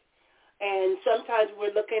Project, and sometimes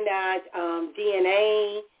we're looking at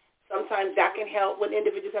DNA. Sometimes that can help when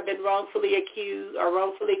individuals have been wrongfully accused or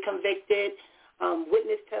wrongfully convicted,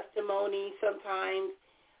 witness testimony sometimes,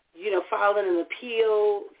 filing an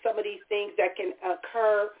appeal, some of these things that can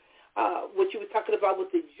occur, what you were talking about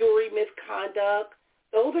with the jury misconduct.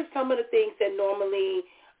 Those are some of the things that normally,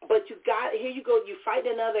 but here you go, you fight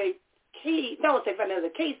another case, I don't say fight another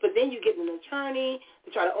case, but then you get an attorney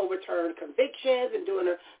to try to overturn convictions and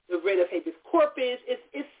doing the writ of habeas corpus.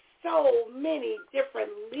 It's so many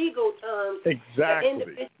different legal terms.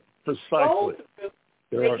 Exactly. Precisely.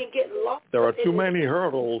 There are too many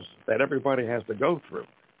hurdles that everybody has to go through.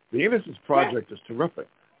 The Innocence Project is terrific,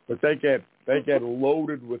 but they get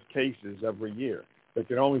loaded with cases every year. They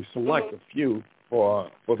can only select a few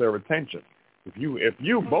for their attention. If you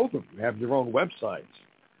both of you have your own websites,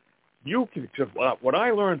 you can. What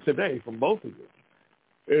I learned today from both of you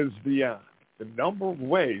is the number of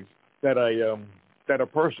ways that a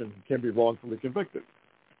person can be wrongfully convicted,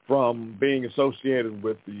 from being associated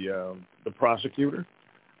with the prosecutor,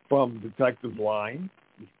 from detectives lying.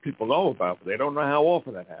 People know about it. They don't know how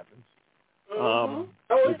often that happens.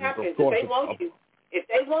 It happens. If they want you. If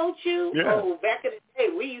they want you, back in the day,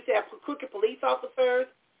 we used to have crooked police officers.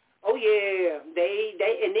 Oh yeah, they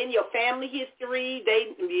and then your family history,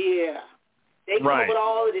 they come up with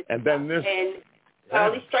all of this, and then this, and all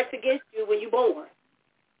these strikes against you when you're born.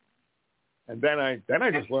 And then I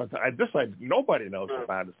just learned nobody knows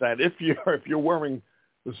about it. That if you're wearing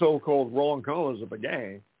the so-called wrong colors of a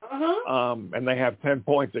gang, and they have 10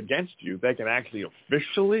 points against you, they can actually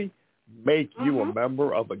officially make you a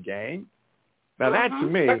member of a gang. Now that to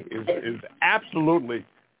me is absolutely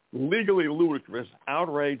legally ludicrous,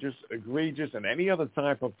 outrageous, egregious, and any other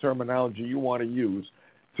type of terminology you want to use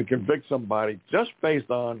to convict somebody just based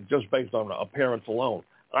on appearance alone.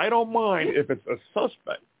 I don't mind if it's a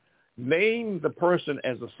suspect. Name the person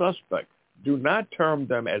as a suspect. Do not term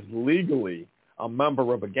them as legally a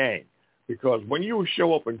member of a gang, because when you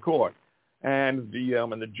show up in court and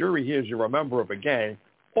the jury hears you're a member of a gang,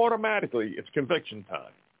 automatically it's conviction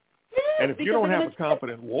time. And if you don't have a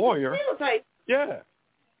competent lawyer,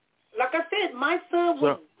 like I said, my son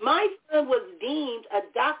was deemed a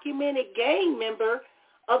documented gang member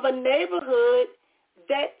of a neighborhood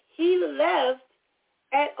that he left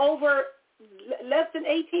at over less than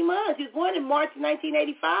 18 months. He was born in March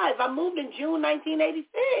 1985. I moved in June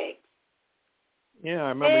 1986. Yeah,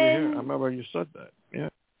 I remember you said that. Yeah.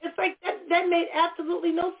 It's like that made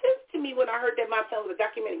absolutely no sense to me when I heard that my son was a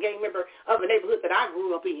documented gang member of a neighborhood that I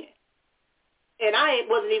grew up in. And I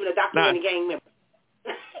wasn't even a documented gang member.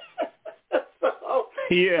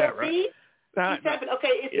 Okay.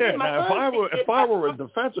 If I were a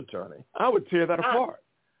defense attorney, I would tear that apart.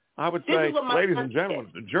 I would say, ladies and gentlemen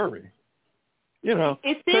of the jury,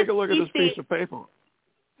 take a look at this piece of paper.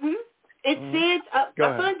 It said,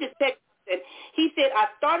 my son just texted. He said, I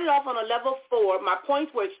started off on a level 4. My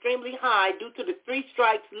points were extremely high due to the 3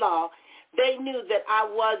 strikes law. They knew that I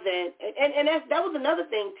wasn't, and that was another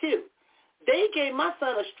thing too. They gave my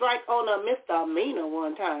son a strike on a misdemeanor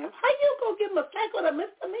one time. How you gonna give him a strike on a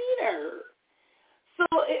misdemeanor? So,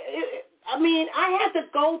 I had to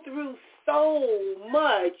go through so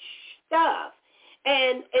much stuff.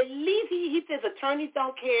 And at least he says attorneys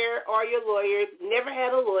don't care or your lawyers. Never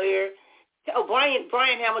had a lawyer. Oh, Brian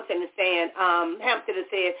Hamilton is saying, Hampton is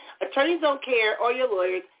saying, attorneys don't care or your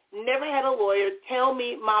lawyers. Never had a lawyer tell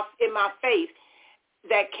me in my face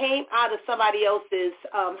that came out of somebody else's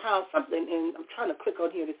house something. And I'm trying to click on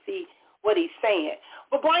here to see what he's saying.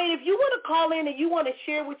 But, Brian, if you want to call in and you want to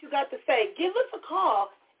share what you got to say, give us a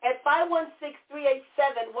call at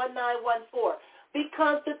 516-387-1914.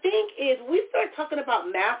 Because the thing is, we start talking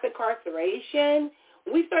about mass incarceration.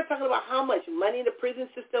 We start talking about how much money the prison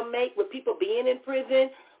system makes with people being in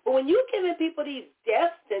prison. But when you're giving people these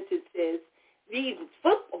death sentences, these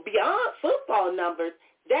beyond football numbers,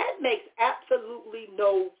 that makes absolutely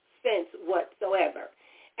no sense whatsoever.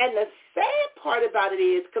 And the sad part about it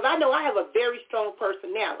is, because I know I have a very strong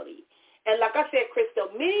personality, and like I said, Crystal,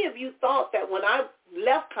 many of you thought that when I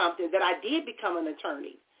left Compton that I did become an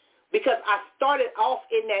attorney because I started off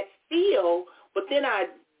in that field, but then I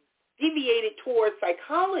deviated towards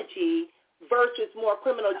psychology versus more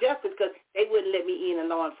criminal justice because they wouldn't let me in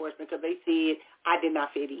law enforcement because they said I did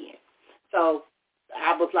not fit in. So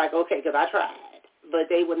I was like, okay, because I tried, but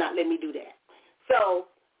they would not let me do that. So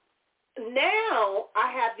now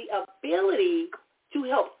I have the ability to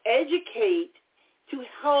help educate, to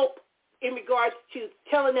help in regards to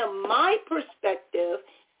telling them my perspective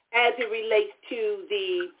as it relates to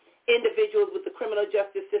the individuals with the criminal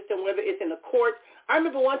justice system, whether it's in the courts. I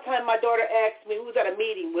remember one time my daughter asked me, we was at a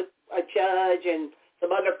meeting with a judge and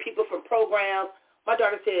some other people from programs. My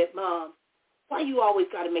daughter said, Mom, why you always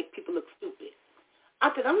got to make people look stupid?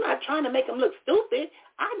 I said, I'm not trying to make them look stupid.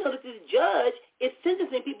 I know that this judge is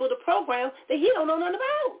sentencing people to programs that he don't know nothing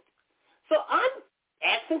about. So I'm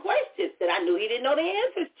asking questions that I knew he didn't know the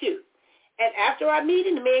answers to. And after our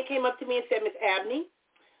meeting, the man came up to me and said, Ms. Abney,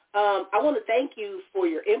 I want to thank you for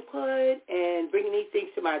your input and bringing these things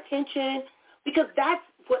to my attention because that's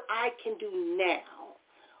what I can do now.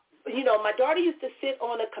 You know, my daughter used to sit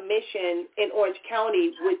on a commission in Orange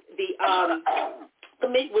County with the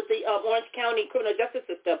Orange County criminal justice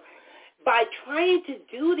system. By trying to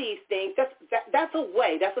do these things, that's a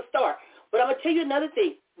way, that's a start. But I'm going to tell you another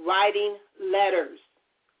thing, writing letters.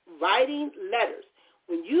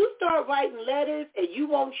 When you start writing letters and you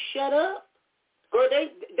won't shut up, girl,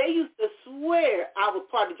 they used to swear I was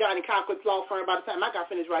part of Johnny Cochran's law firm by the time I got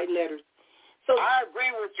finished writing letters. So I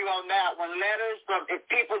agree with you on that one. Letters, if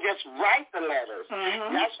people just write the letters,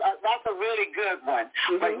 that's a really good one.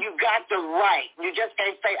 But you got to write. You just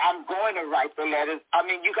can't say, I'm going to write the letters. I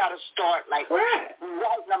mean, you got to start writing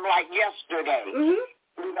them like yesterday.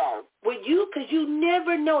 You know. Because you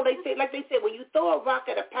never know. They say, when you throw a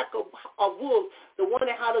rock at a pack of wolves, the one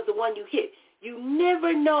that hollers the one you hit. You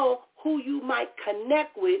never know who you might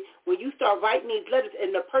connect with when you start writing these letters,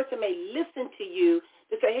 and the person may listen to you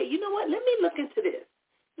to say, hey, you know what? Let me look into this.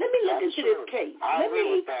 Let me look into this case. I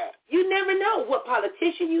agree with that. You never know what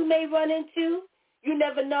politician you may run into. You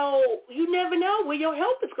never know where your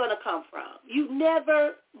help is going to come from. You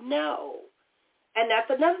never know. And that's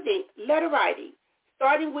another thing, letter writing,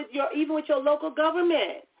 starting with even with your local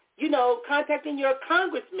government, you know, contacting your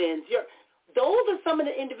congressmen. Those are some of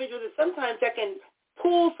the individuals that sometimes that can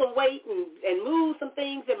pull some weight and move some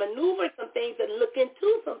things and maneuver some things and look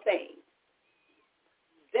into some things.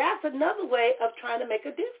 That's another way of trying to make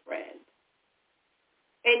a difference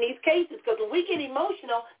in these cases, because when we get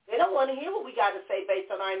emotional, they don't want to hear what we got to say based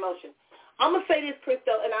on our emotions. I'm going to say this,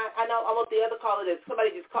 Crystal, and I know I want the other caller that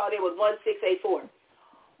somebody just called in with 1684.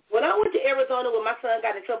 When I went to Arizona when my son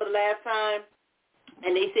got in trouble the last time,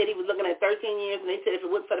 and they said he was looking at 13 years, and they said if it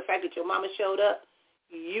wasn't for the fact that your mama showed up,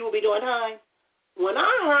 you would be doing time. When I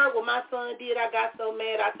heard what my son did, I got so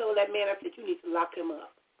mad. I told that man, I said, you need to lock him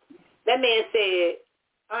up. That man said,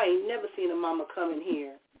 I ain't never seen a mama come in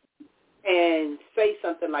here and say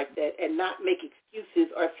something like that and not make excuses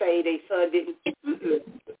or say their son didn't.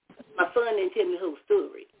 My son didn't tell me the whole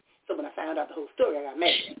story. So when I found out the whole story, I got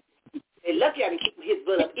mad. They lucky I didn't keep his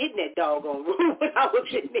butt up in that doggone room when I was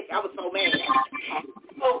sitting there. I was so mad.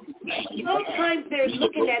 So sometimes they're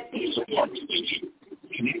looking at this.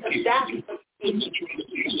 That's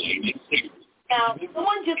Now,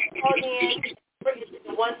 someone just called in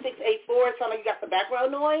 1684, sounded like you got some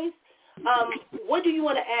background noise. What do you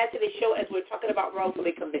want to add to the show as we're talking about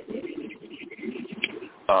wrongfully convicted?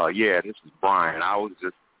 Yeah, this is Brian. I was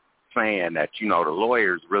just saying that, the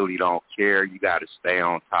lawyers really don't care. You got to stay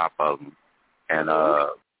on top of them. And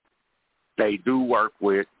they do work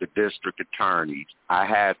with the district attorneys. I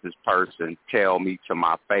had this person tell me to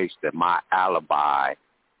my face that my alibi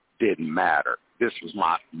didn't matter. This was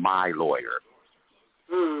my lawyer.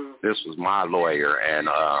 This was my lawyer. And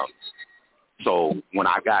so when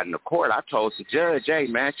I got into court, I told the judge, hey,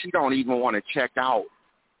 man, she don't even want to check out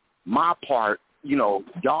my part. Y'all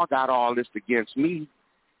got all this against me.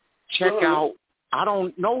 Check out, I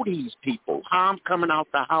don't know these people. How I'm coming out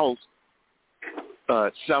the house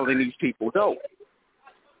selling these people dope.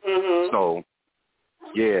 So,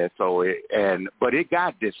 yeah, but it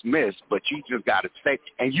got dismissed, but you just got to stay.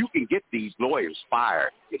 And you can get these lawyers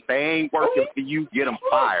fired. If they ain't working for you, get them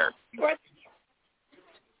fired.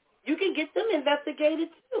 You can get them investigated,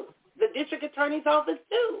 too. The district attorney's office,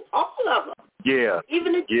 too. All of them. Yeah.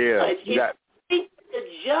 Even the judge. If the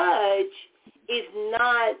judge is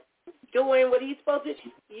not doing what he's supposed to,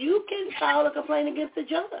 you can file a complaint against the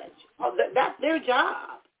judge. That's their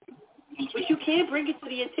job. But you can't bring it to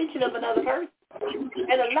the attention of another person.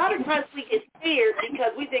 And a lot of times we get scared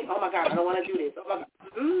because we think, oh, my God, I don't want to do this. Oh, my God.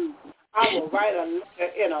 I will write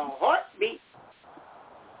in a heartbeat.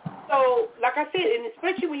 So, like I said, and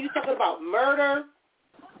especially when you're talking about murder,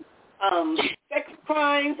 sex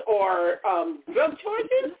crimes, or drug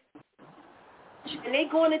charges, and they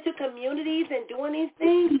going into communities and doing these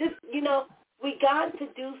things, we got to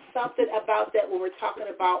do something about that when we're talking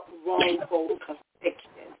about wrongful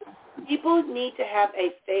conviction. People need to have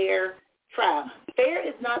a fair trial. Fair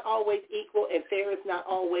is not always equal, and fair is not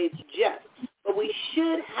always just, but we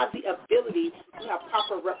should have the ability to have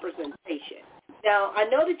proper representation. Now, I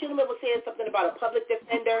know the gentleman was saying something about a public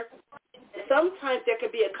defender, and sometimes there can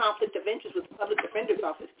be a conflict of interest with the public defender's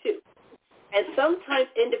office, too. And sometimes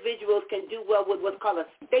individuals can do well with what's called a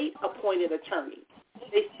state-appointed attorney.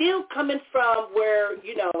 They still coming from where,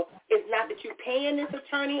 it's not that you're paying this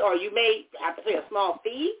attorney or you may have to pay a small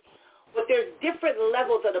fee, but there's different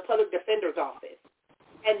levels of the public defender's office.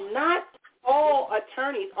 And not all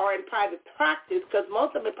attorneys are in private practice because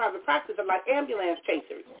most of them in private practice are like ambulance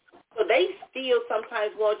chasers. So they still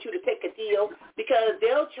sometimes want you to take a deal because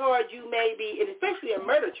they'll charge you maybe, and especially a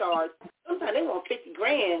murder charge, sometimes they want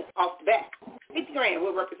 $50,000 off the bat. $50,000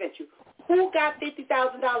 will represent you. Who got $50,000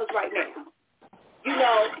 right now?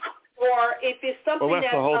 Or if it's something that's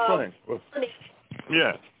the whole thing.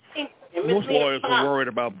 Yeah. Most lawyers are worried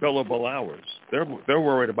about billable hours. They're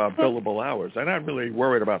worried about billable hours. They're not really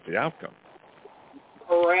worried about the outcome.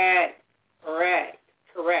 Correct.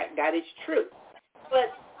 That is true.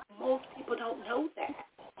 But most people don't know that.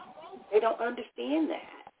 They don't understand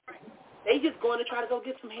that. They just going to try to go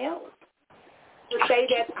get some help. To say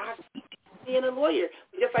that I'm being a lawyer.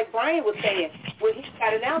 Just like Brian was saying, when he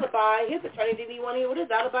got an alibi, his attorney didn't even want to hear what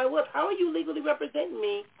his alibi was. How are you legally representing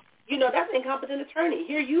me? That's an incompetent attorney.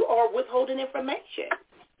 Here you are withholding information.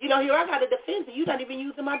 Here I got a defense, and you're not even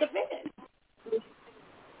using my defense.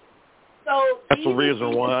 So that's the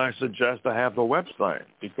reason why I suggest to have the website,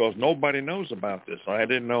 because nobody knows about this. I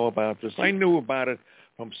didn't know about this. I knew about it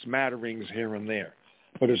from smatterings here and there.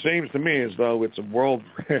 But it seems to me as though it's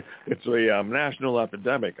a national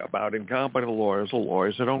epidemic about incompetent lawyers or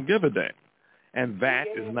lawyers that don't give a damn. And that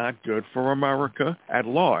is not good for America at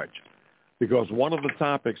large. Because one of the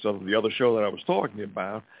topics of the other show that I was talking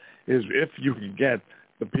about is if you can get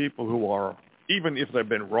the people who are, even if they've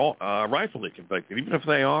been rightfully convicted, even if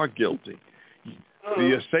they are guilty,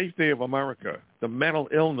 the safety of America, the mental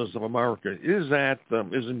illness of America is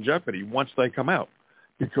in jeopardy once they come out.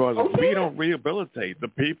 Because if we don't rehabilitate the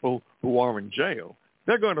people who are in jail,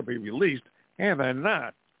 they're going to be released, and they're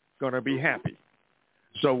not going to be happy.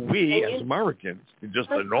 So we, as Americans, just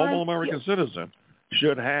a normal American citizen,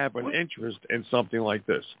 should have an interest in something like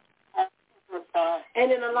this. And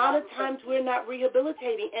then a lot of times we're not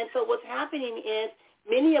rehabilitating. And so what's happening is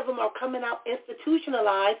many of them are coming out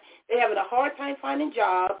institutionalized. They're having a hard time finding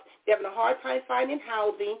jobs. They're having a hard time finding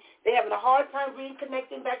housing. They're having a hard time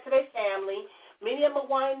reconnecting back to their family. Many of them are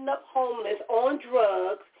winding up homeless, on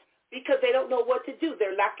drugs, because they don't know what to do.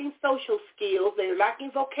 They're lacking social skills. They're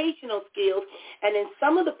lacking vocational skills. And in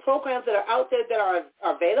some of the programs that are out there that are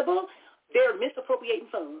available, they're misappropriating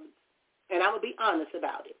funds. And I'm going to be honest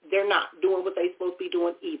about it. They're not doing what they're supposed to be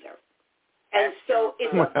doing either. And so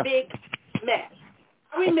it's a big mess.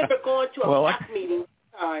 I remember going to a PAC meeting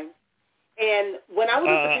time, and when I was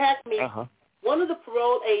at the PAC meeting, one of the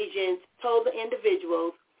parole agents told the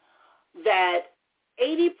individuals, that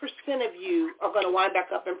 80% of you are going to wind back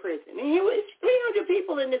up in prison. And here was 300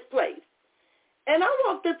 people in this place. And I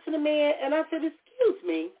walked up to the man and I said, excuse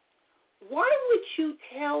me, why would you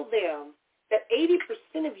tell them that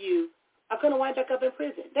 80% of you are going to wind back up in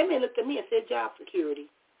prison? That man looked at me and said job security.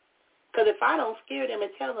 Because if I don't scare them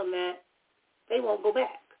and tell them that, they won't go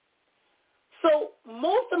back. So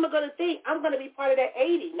most of them are going to think I'm going to be part of that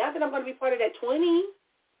 80, not that I'm going to be part of that 20.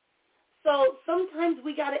 So sometimes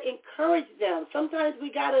we got to encourage them. Sometimes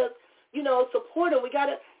we got to, support them. We got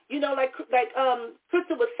to, like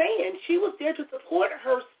Crystal was saying, she was there to support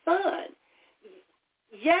her son.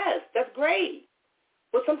 Yes, that's great.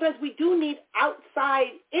 But sometimes we do need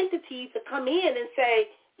outside entities to come in and say,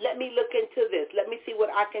 let me look into this. Let me see what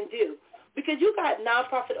I can do. Because you got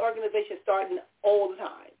nonprofit organizations starting all the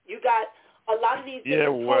time. You got a lot of these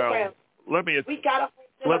programs. Let me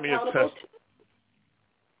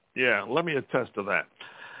attest to that.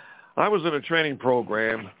 I was in a training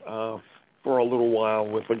program for a little while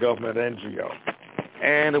with a government NGO,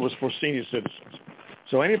 and it was for senior citizens.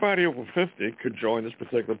 So anybody over 50 could join this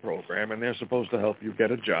particular program, and they're supposed to help you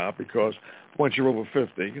get a job because once you're over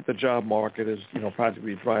 50, the job market is,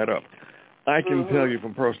 practically dried up. I can tell you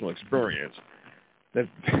from personal experience that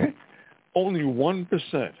only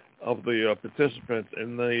 1% of the participants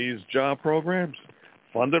in these job programs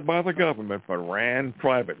funded by the government but ran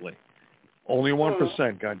privately, only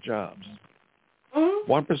 1% got jobs.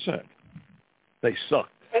 1%. They sucked.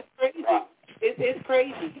 That's crazy. It's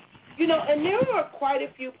crazy. And there are quite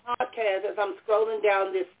a few podcasts as I'm scrolling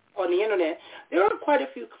down this on the internet. There are quite a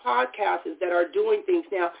few podcasters that are doing things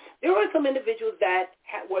now. There are some individuals that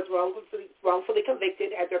was wrongfully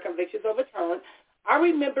convicted, had their convictions overturned. I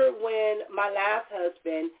remember when my last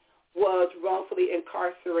husband was wrongfully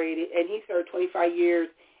incarcerated, and he served 25 years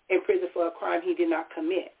in prison for a crime he did not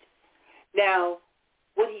commit. Now,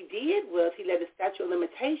 what he did was he let the statute of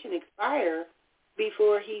limitation expire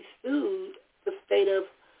before he sued the state of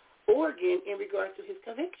Oregon in regards to his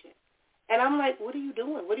conviction. And I'm like, what are you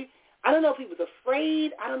doing? I don't know if he was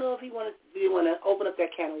afraid. I don't know if he wanted to open up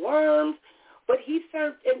that can of worms. But he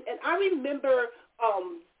served, and I remember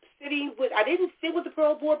I didn't sit with the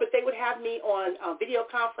parole board, but they would have me on video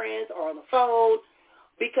conference or on the phone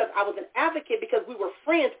because I was an advocate, because we were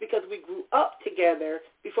friends, because we grew up together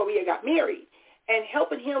before we got married, and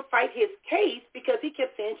helping him fight his case because he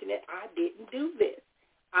kept saying, Jeanette, I didn't do this.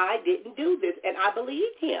 And I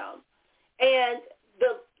believed him. And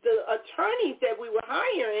the attorneys that we were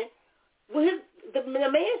hiring, the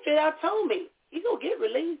man straight out told me, he's going to get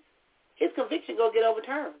released. His conviction going to get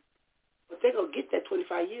overturned. But they're going to get that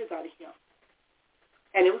 25 years out of him.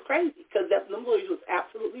 And it was crazy because the lawyers was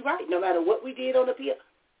absolutely right. No matter what we did on the appeal,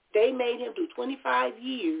 they made him do 25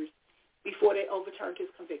 years before they overturned his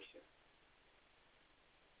conviction.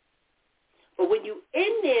 But when you're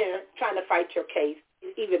in there trying to fight your case,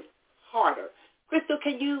 it's even harder. Crystal,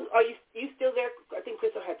 are you still there? I think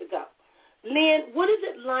Crystal had to go. Lynn, what is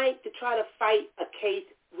it like to try to fight a case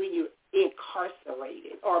when you're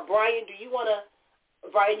incarcerated? Or Brian, you want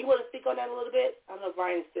to speak on that a little bit? I don't know if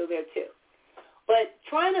Brian is still there too. But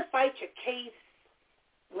trying to fight your case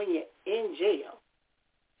when you're in jail.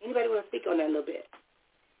 Anybody want to speak on that a little bit?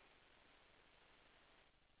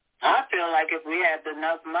 I feel like if we had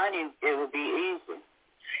enough money, it would be easy.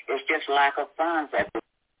 It's just lack of funds.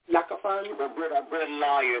 Lack of funds? A good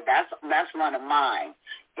lawyer. That's one of mine.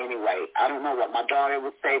 Anyway, I don't know what my daughter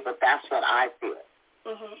would say, but that's what I feel.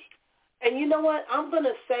 Mm-hmm. And you know what? I'm going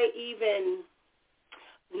to say even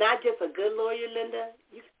not just a good lawyer, Linda.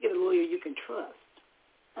 You can get a lawyer you can trust.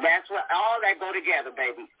 That's what, all that go together,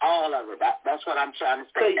 baby. All of it. That's what I'm trying to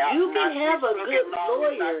say. So you can have a good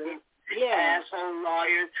lawyer. Yeah. Asshole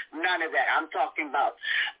lawyers, none of that. I'm talking about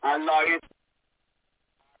lawyers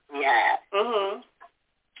we have. Mm-hmm.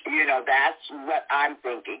 That's what I'm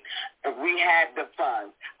thinking. If we had the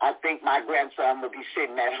funds, I think my grandson would be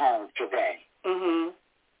sitting at home today. Mm-hmm.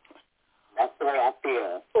 That's the way I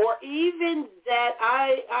feel. Or even that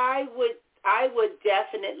I would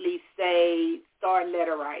definitely say start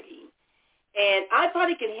letter writing. And I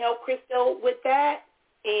probably can help Crystal with that.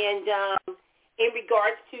 And in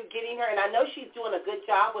regards to getting her, and I know she's doing a good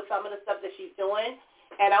job with some of the stuff that she's doing.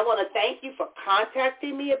 And I want to thank you for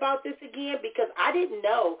contacting me about this again because I didn't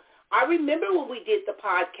know. I remember when we did the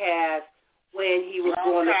podcast when he was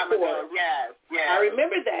going to court. Yes. I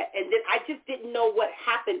remember that. And then I just didn't know what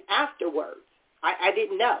happened afterwards. I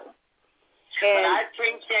didn't know. But I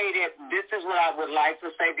appreciate it. This is what I would like to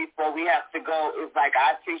say before we have to go. It's like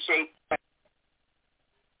I appreciate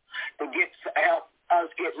to help us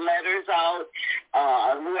get letters out.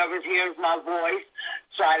 Whoever hears my voice,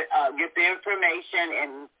 try to get the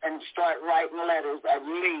information and start writing letters at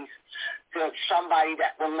least to somebody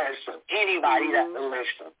that will listen, anybody that will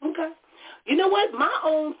listen. Okay. You know what? My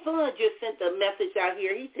own son just sent a message out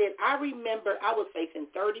here. He said, I remember I was facing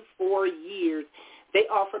 34 years. They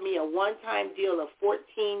offered me a one-time deal of 14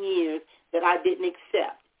 years that I didn't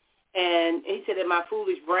accept. And he said, in my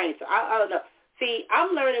foolish brain. So I don't know. See,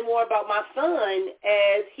 I'm learning more about my son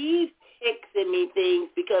as he's texting me things,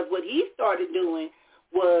 because what he started doing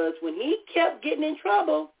was when he kept getting in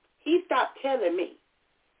trouble, he stopped telling me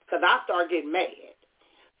because I started getting mad.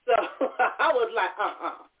 So I was like,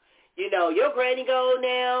 you know, your granny go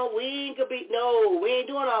now. We ain't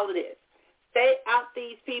doing all of this. Stay out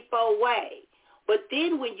these people way. But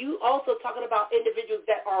then when you also talking about individuals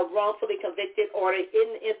that are wrongfully convicted or they're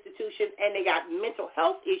in the institution and they got mental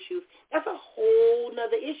health issues, that's a whole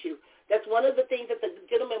nother issue. That's one of the things that the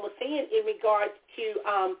gentleman was saying in regards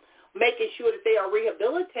to making sure that they are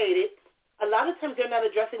rehabilitated. A lot of times they're not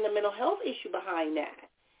addressing the mental health issue behind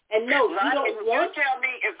that. And no, you don't want... You tell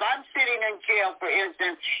me if I'm sitting in jail, for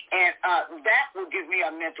instance, and that will give me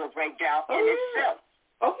a mental breakdown in itself.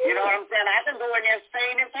 You know what I'm saying? I can go in there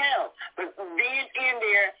sane as hell. But being in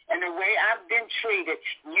there and the way I've been treated,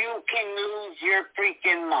 you can lose your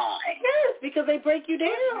freaking mind. Yes, because they break you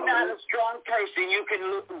down. If you're not a strong person, you can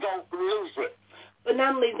go lose it. But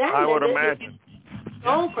not only that, I would imagine.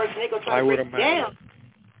 Strong person, they're going to try to break you down.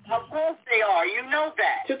 Of course they are. You know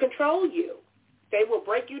that. To control you. They will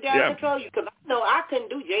break you down and control you. Because I know I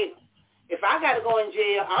couldn't do jail. If I got to go in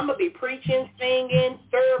jail, I'm going to be preaching, singing,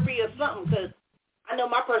 therapy or something, because I know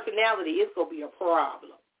my personality is going to be a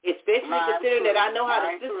problem. Especially considering that I know how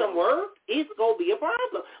the system works, it's going to be a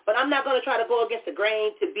problem. But I'm not going to try to go against the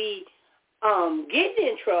grain to be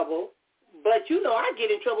getting in trouble. But, you know, I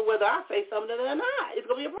get in trouble whether I say something or not. It's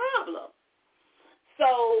going to be a problem.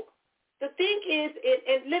 So the thing is,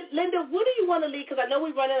 and Linda, what do you want to leave? Because I know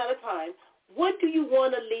we're running out of time. What do you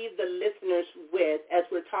want to leave the listeners with as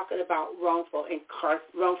we're talking about wrongfully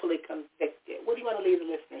convicted? What do you want to leave the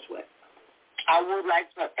listeners with? I would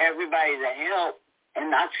like for everybody to help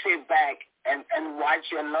and not sit back and watch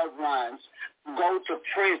your loved ones go to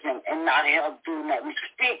prison and not help do nothing.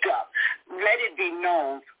 Speak up. Let it be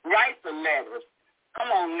known. Write the letters.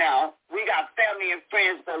 Come on now. We got family and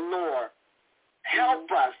friends galore.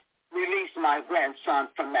 Help us release my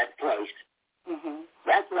grandson from that place.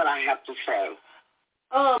 That's what I have to say.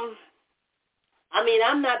 I mean,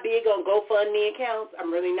 I'm not big on GoFundMe accounts.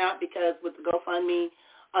 I'm really not, because with the GoFundMe,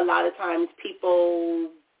 a lot of times people,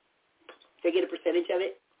 they get a percentage of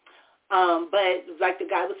it. But like the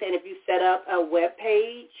guy was saying, if you set up a web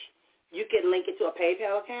page, you can link it to a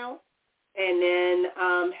PayPal account and then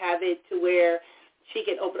have it to where she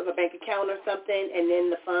can open up a bank account or something, and then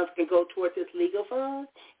the funds can go towards this legal fund.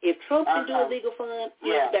 If Trump can do a legal fund,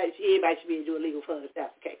 everybody should be able to do a legal fund if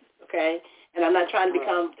that's the case, okay? And I'm not trying to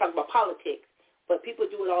talk about politics, but people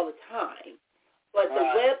do it all the time. But the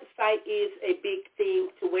website is a big thing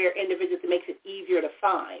to where individuals, it makes it easier to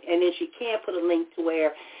find. And then she can put a link to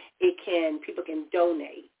where people can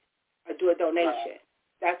donate or do a donation.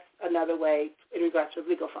 That's another way in regards to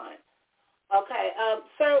legal fund. Okay.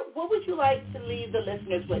 Sir, what would you like to leave the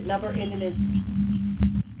listeners with? Number ending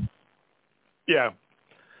in... Yeah.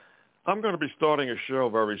 I'm going to be starting a show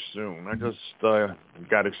very soon. I just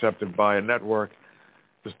got accepted by a network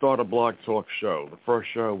to start a blog talk show. The first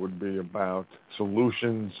show would be about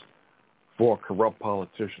solutions for corrupt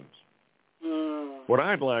politicians. What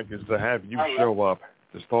I'd like is to have you show up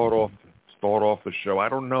to start off the show. I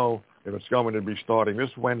don't know if it's going to be starting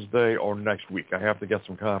this Wednesday or next week. I have to get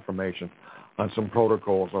some confirmation on some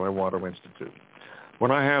protocols that I want to institute.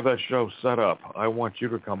 When I have that show set up, I want you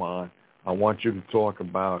to come on. I want you to talk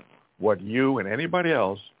about what you and anybody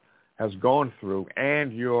else has gone through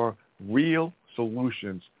and your real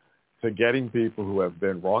solutions to getting people who have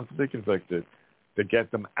been wrongfully convicted to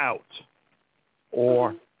get them out,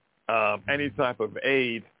 or any type of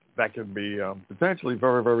aid that can be potentially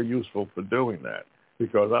very, very useful for doing that.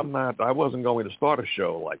 Because I wasn't going to start a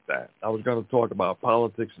show like that. I was going to talk about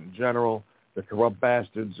politics in general, the corrupt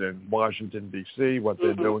bastards in Washington, D.C., what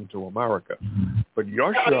they're doing to America. But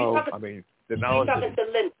your show, the knowledge... Are you talking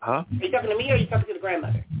to Linda? Huh? Are you talking to me, or are you talking to the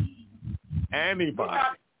grandmother? Anybody.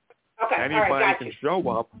 Okay, anybody all right, can show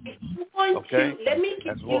up. Okay.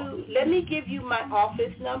 Let me give you my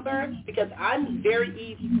office number, because I'm very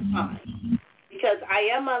easy to find. Because I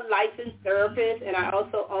am a licensed therapist, and I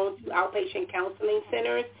also own 2 outpatient counseling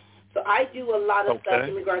centers. So I do a lot of stuff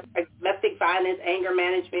in regards to domestic violence, anger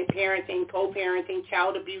management, parenting, co-parenting,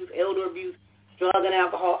 child abuse, elder abuse, drug and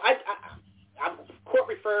alcohol. I'm court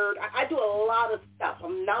referred. I do a lot of stuff.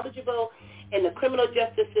 I'm knowledgeable in the criminal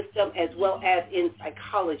justice system as well as in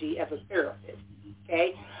psychology as a therapist,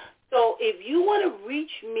 okay? So if you want to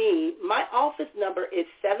reach me, my office number is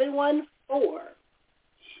 714-992-1677.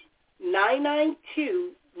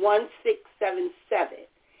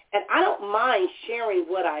 And I don't mind sharing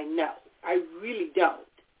what I know. I really don't.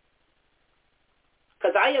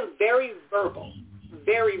 Because I am very verbal,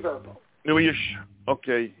 very verbal. No, you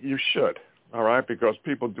should, all right, because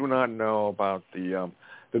people do not know about the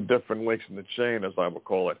different links in the chain, as I will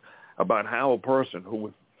call it, about how a person who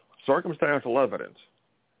with circumstantial evidence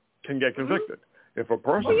can get convicted. If a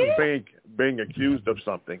person is being accused of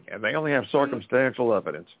something and they only have circumstantial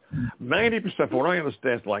evidence, 90%, from what I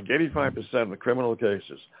understand, like 85% of the criminal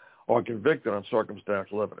cases are convicted on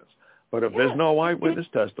circumstantial evidence. But if there's no eyewitness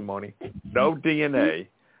testimony, no DNA,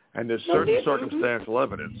 and there's certain circumstantial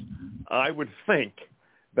evidence, I would think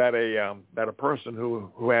that a person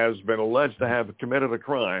who has been alleged to have committed a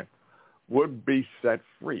crime would be set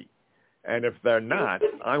free. And if they're not,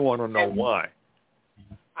 I want to know why.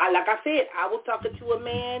 Like I said, I was talking to a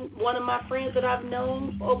man, one of my friends that I've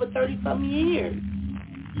known for over 30-some years,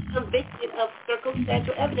 convicted of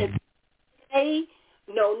circumstantial evidence. They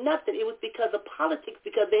know nothing. It was because of politics,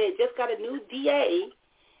 because they had just got a new DA,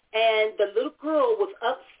 and the little girl was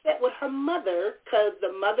upset with her mother because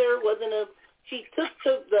the mother she took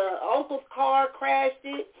to the uncle's car, crashed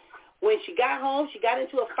it. When she got home, she got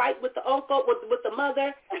into a fight with the uncle, with the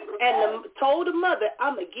mother, and told the mother,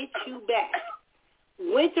 I'm going to get you back.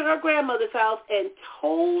 Went to her grandmother's house and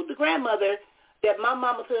told the grandmother that my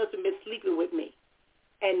mama's husband been sleeping with me.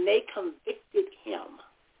 And they convicted him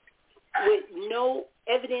with no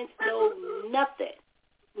evidence, no nothing.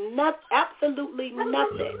 Absolutely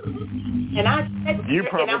nothing. And I sat here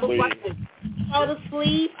and I was watching all the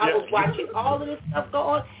sleep. I was watching all of this stuff go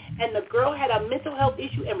on. And the girl had a mental health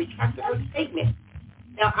issue and retracted her statement.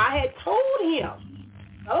 Now, I had told him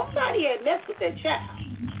somebody had messed with that child.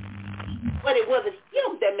 But it wasn't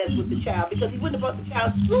him that messed with the child, because he wouldn't have brought the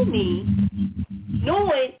child to me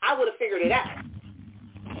knowing I would have figured it out.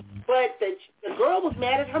 But the girl was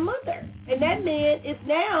mad at her mother. And that man is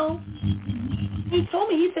now, he told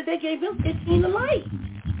me, he said they gave him 15 to life.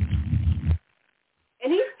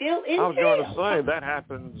 And he's still in jail. I was going to say, that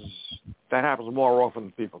happens more often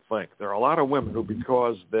than people think. There are a lot of women who,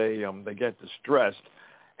 because they get distressed,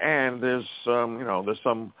 and there's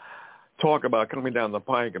some talk about coming down the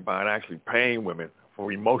pike about actually paying women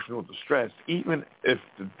for emotional distress, even if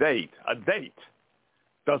a date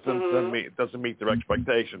doesn't meet their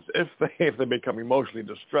expectations, if they become emotionally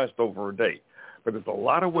distressed over a date. But there's a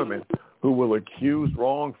lot of women who will accuse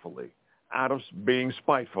wrongfully, out of being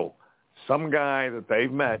spiteful, some guy that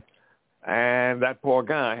they've met, and that poor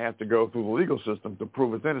guy has to go through the legal system to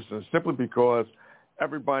prove his innocence, simply because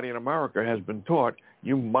everybody in America has been taught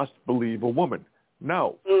you must believe a woman.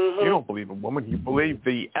 No, you don't believe a woman. You believe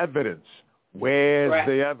the evidence. Where's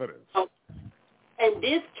the evidence? In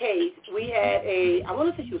this case, we had I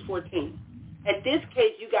want to say she was 14. At this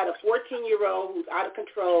case, you got a 14-year-old who's out of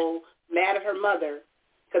control, mad at her mother,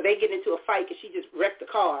 because they get into a fight because she just wrecked the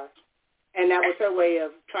car. And that was her way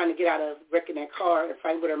of trying to get out of wrecking that car and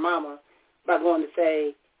fighting with her mama by going to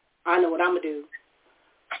say, I know what I'm going to do.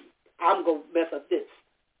 I'm going to mess up this.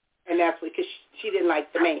 And that's because she didn't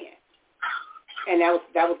like the man. And that was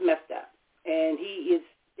messed up. And he is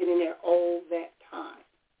sitting there all that time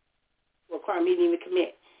for a crime he didn't even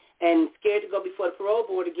commit. And scared to go before the parole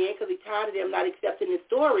board again because he's tired of them not accepting his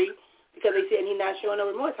story because they said he's not showing no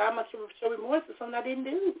remorse. How am I show remorse for something I didn't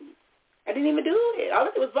do? I didn't even do it. All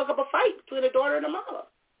I did was buck up a fight between a daughter and a mother.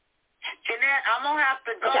 Jeanette, I'm going to have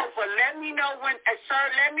to go, but let me know when, sir,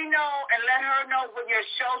 let me know and let her know when your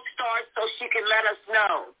show starts so she can let us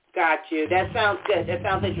know. Got you. That sounds good. That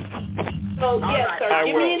sounds interesting. So, yes, sir,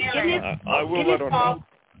 give me a call.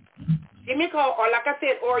 Give me a call, or like I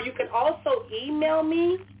said, or you can also email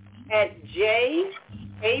me at JABNEY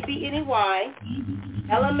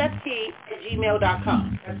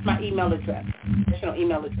LMFT@gmail.com. That's my email address, national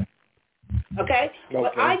email address. Okay?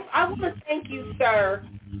 But I want to thank you, sir,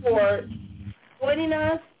 for joining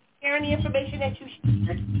us, sharing the information that you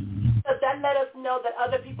shared, because that let us know that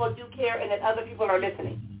other people do care and that other people are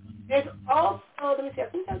listening. There's also, let me see,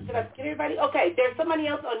 did I get everybody? Okay, there's somebody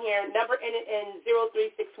else on here, number ended in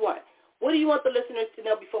 0361. What do you want the listeners to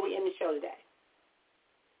know before we end the show today?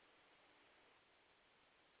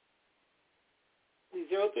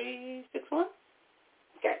 0361?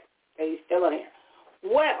 Okay, he's still on here.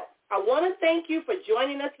 Well, I want to thank you for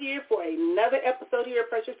joining us here for another episode here at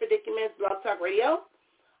Precious Predicaments Blog Talk Radio.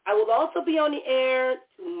 I will also be on the air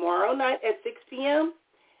tomorrow night at 6 p.m.,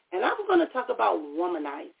 and I'm going to talk about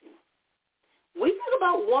womanizing. We talk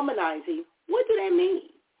about womanizing. What do that mean?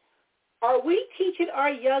 Are we teaching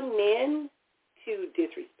our young men to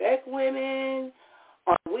disrespect women?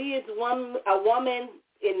 Are we as a woman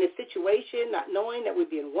in this situation not knowing that we're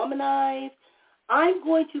being womanized? I'm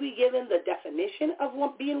going to be given the definition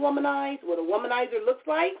of being womanized, what a womanizer looks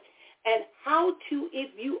like, and how to,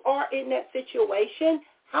 if you are in that situation,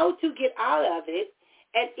 how to get out of it,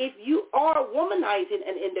 and if you are womanizing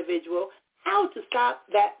an individual, how to stop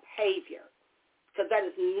that behavior, because that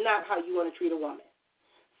is not how you want to treat a woman.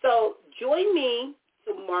 So join me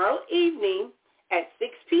tomorrow evening at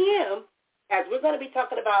 6 p.m. as we're going to be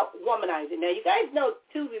talking about womanizing. Now, you guys know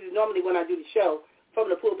Tuesdays is normally when I do the show from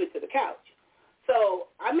the pulpit to the couch. So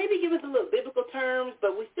I may be giving some little biblical terms,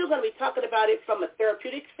 but we're still going to be talking about it from a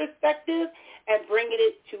therapeutic perspective and bringing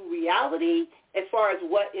it to reality as far as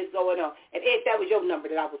what is going on. And, Ed, that was your number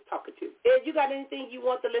that I was talking to. Ed, you got anything you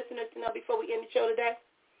want the listeners to know before we end the show today?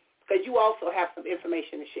 Because you also have some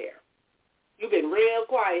information to share. You've been real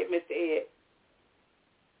quiet, Mr. Ed.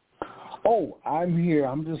 Oh, I'm here.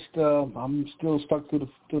 I'm just I'm still stuck to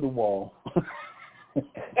the wall.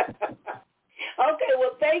 Okay,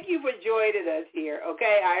 well, thank you for joining us here.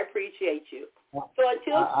 Okay, I appreciate you. So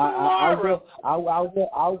until tomorrow,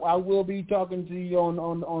 I will be talking to you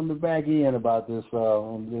on the back end about this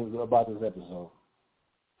episode.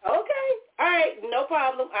 Okay, all right, no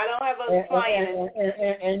problem. I don't have a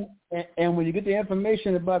client. And when you get the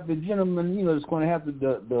information about the gentleman, that's going to have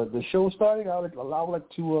the show starting, I would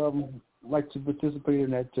like to participate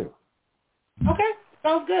in that too. Okay,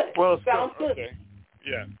 sounds good. Well, sounds good. Okay.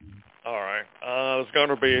 Yeah. All right. There's going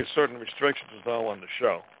to be certain restrictions, though, on the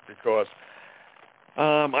show because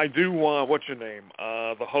I do want, what's your name?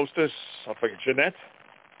 The hostess, I think Jeanette.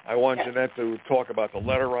 I want Jeanette to talk about the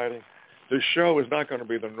letter writing. This show is not going to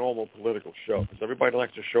be the normal political show because everybody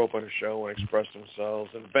likes to show up on a show and express themselves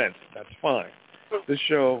and vent. That's fine. This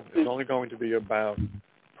show is only going to be about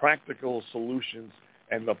practical solutions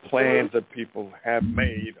and the plans that people have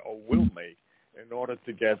made or will make in order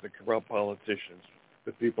to get the corrupt politicians,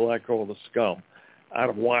 the people I call the scum, out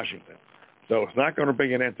of Washington. So it's not going to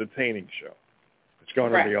be an entertaining show. It's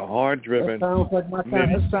going to be a hard-driven. That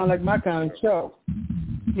sounds like my kind of show.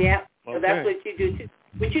 Yeah, so that's what you do too.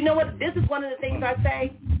 But you know what? This is one of the things I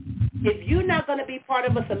say. If you're not going to be part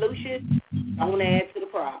of a solution, don't add to the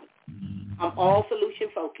problem. I'm all solution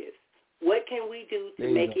focused. What can we do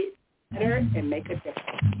to make it better and make a difference?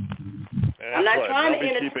 I'm not trying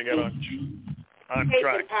to keeping it on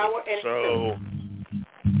track. So.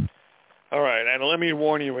 All right, and let me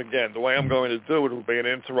warn you again. The way I'm going to do it will be an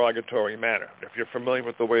interrogatory manner. If you're familiar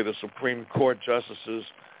with the way the Supreme Court justices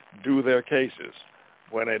do their cases,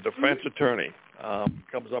 when a defense attorney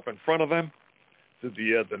comes up in front of them, to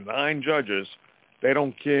the 9 judges, they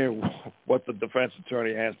don't care what the defense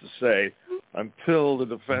attorney has to say until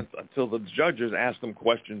the judges ask them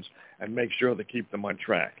questions and make sure they keep them on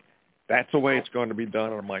track. That's the way it's going to be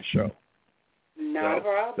done on my show. No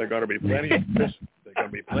problem. They're going to be plenty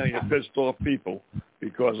of pissed off people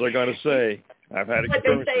because they're going to say, I've had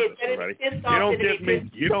experience with this already.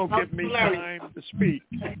 You don't give me time to speak.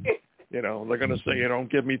 They're going to say, you don't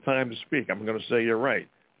give me time to speak. I'm going to say, you're right.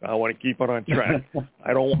 I want to keep it on track.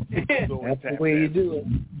 I don't want to do it. That's the way you do it.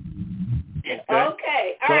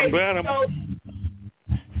 Okay. All right. I'm glad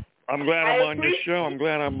I'm on your show. I'm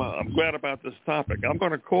glad about this topic. I'm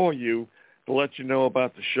going to call you to let you know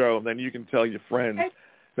about the show, and then you can tell your friends.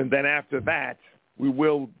 And then after that, we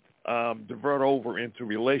will divert over into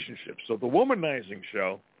relationships. So the womanizing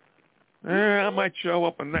show, I might show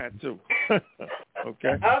up in that too. Okay.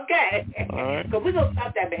 Okay. All right. So we're gonna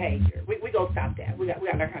stop that behavior. We're gonna stop that. We got to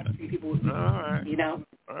learn how to treat people. All right.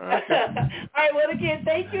 All right. Well, again,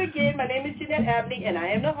 thank you again. My name is Jeanette Abney, and I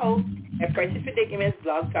am the host at Precious Predicaments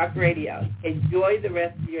Blog Talk Radio. Enjoy the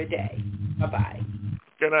rest of your day. Bye bye.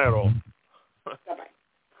 Good night, all.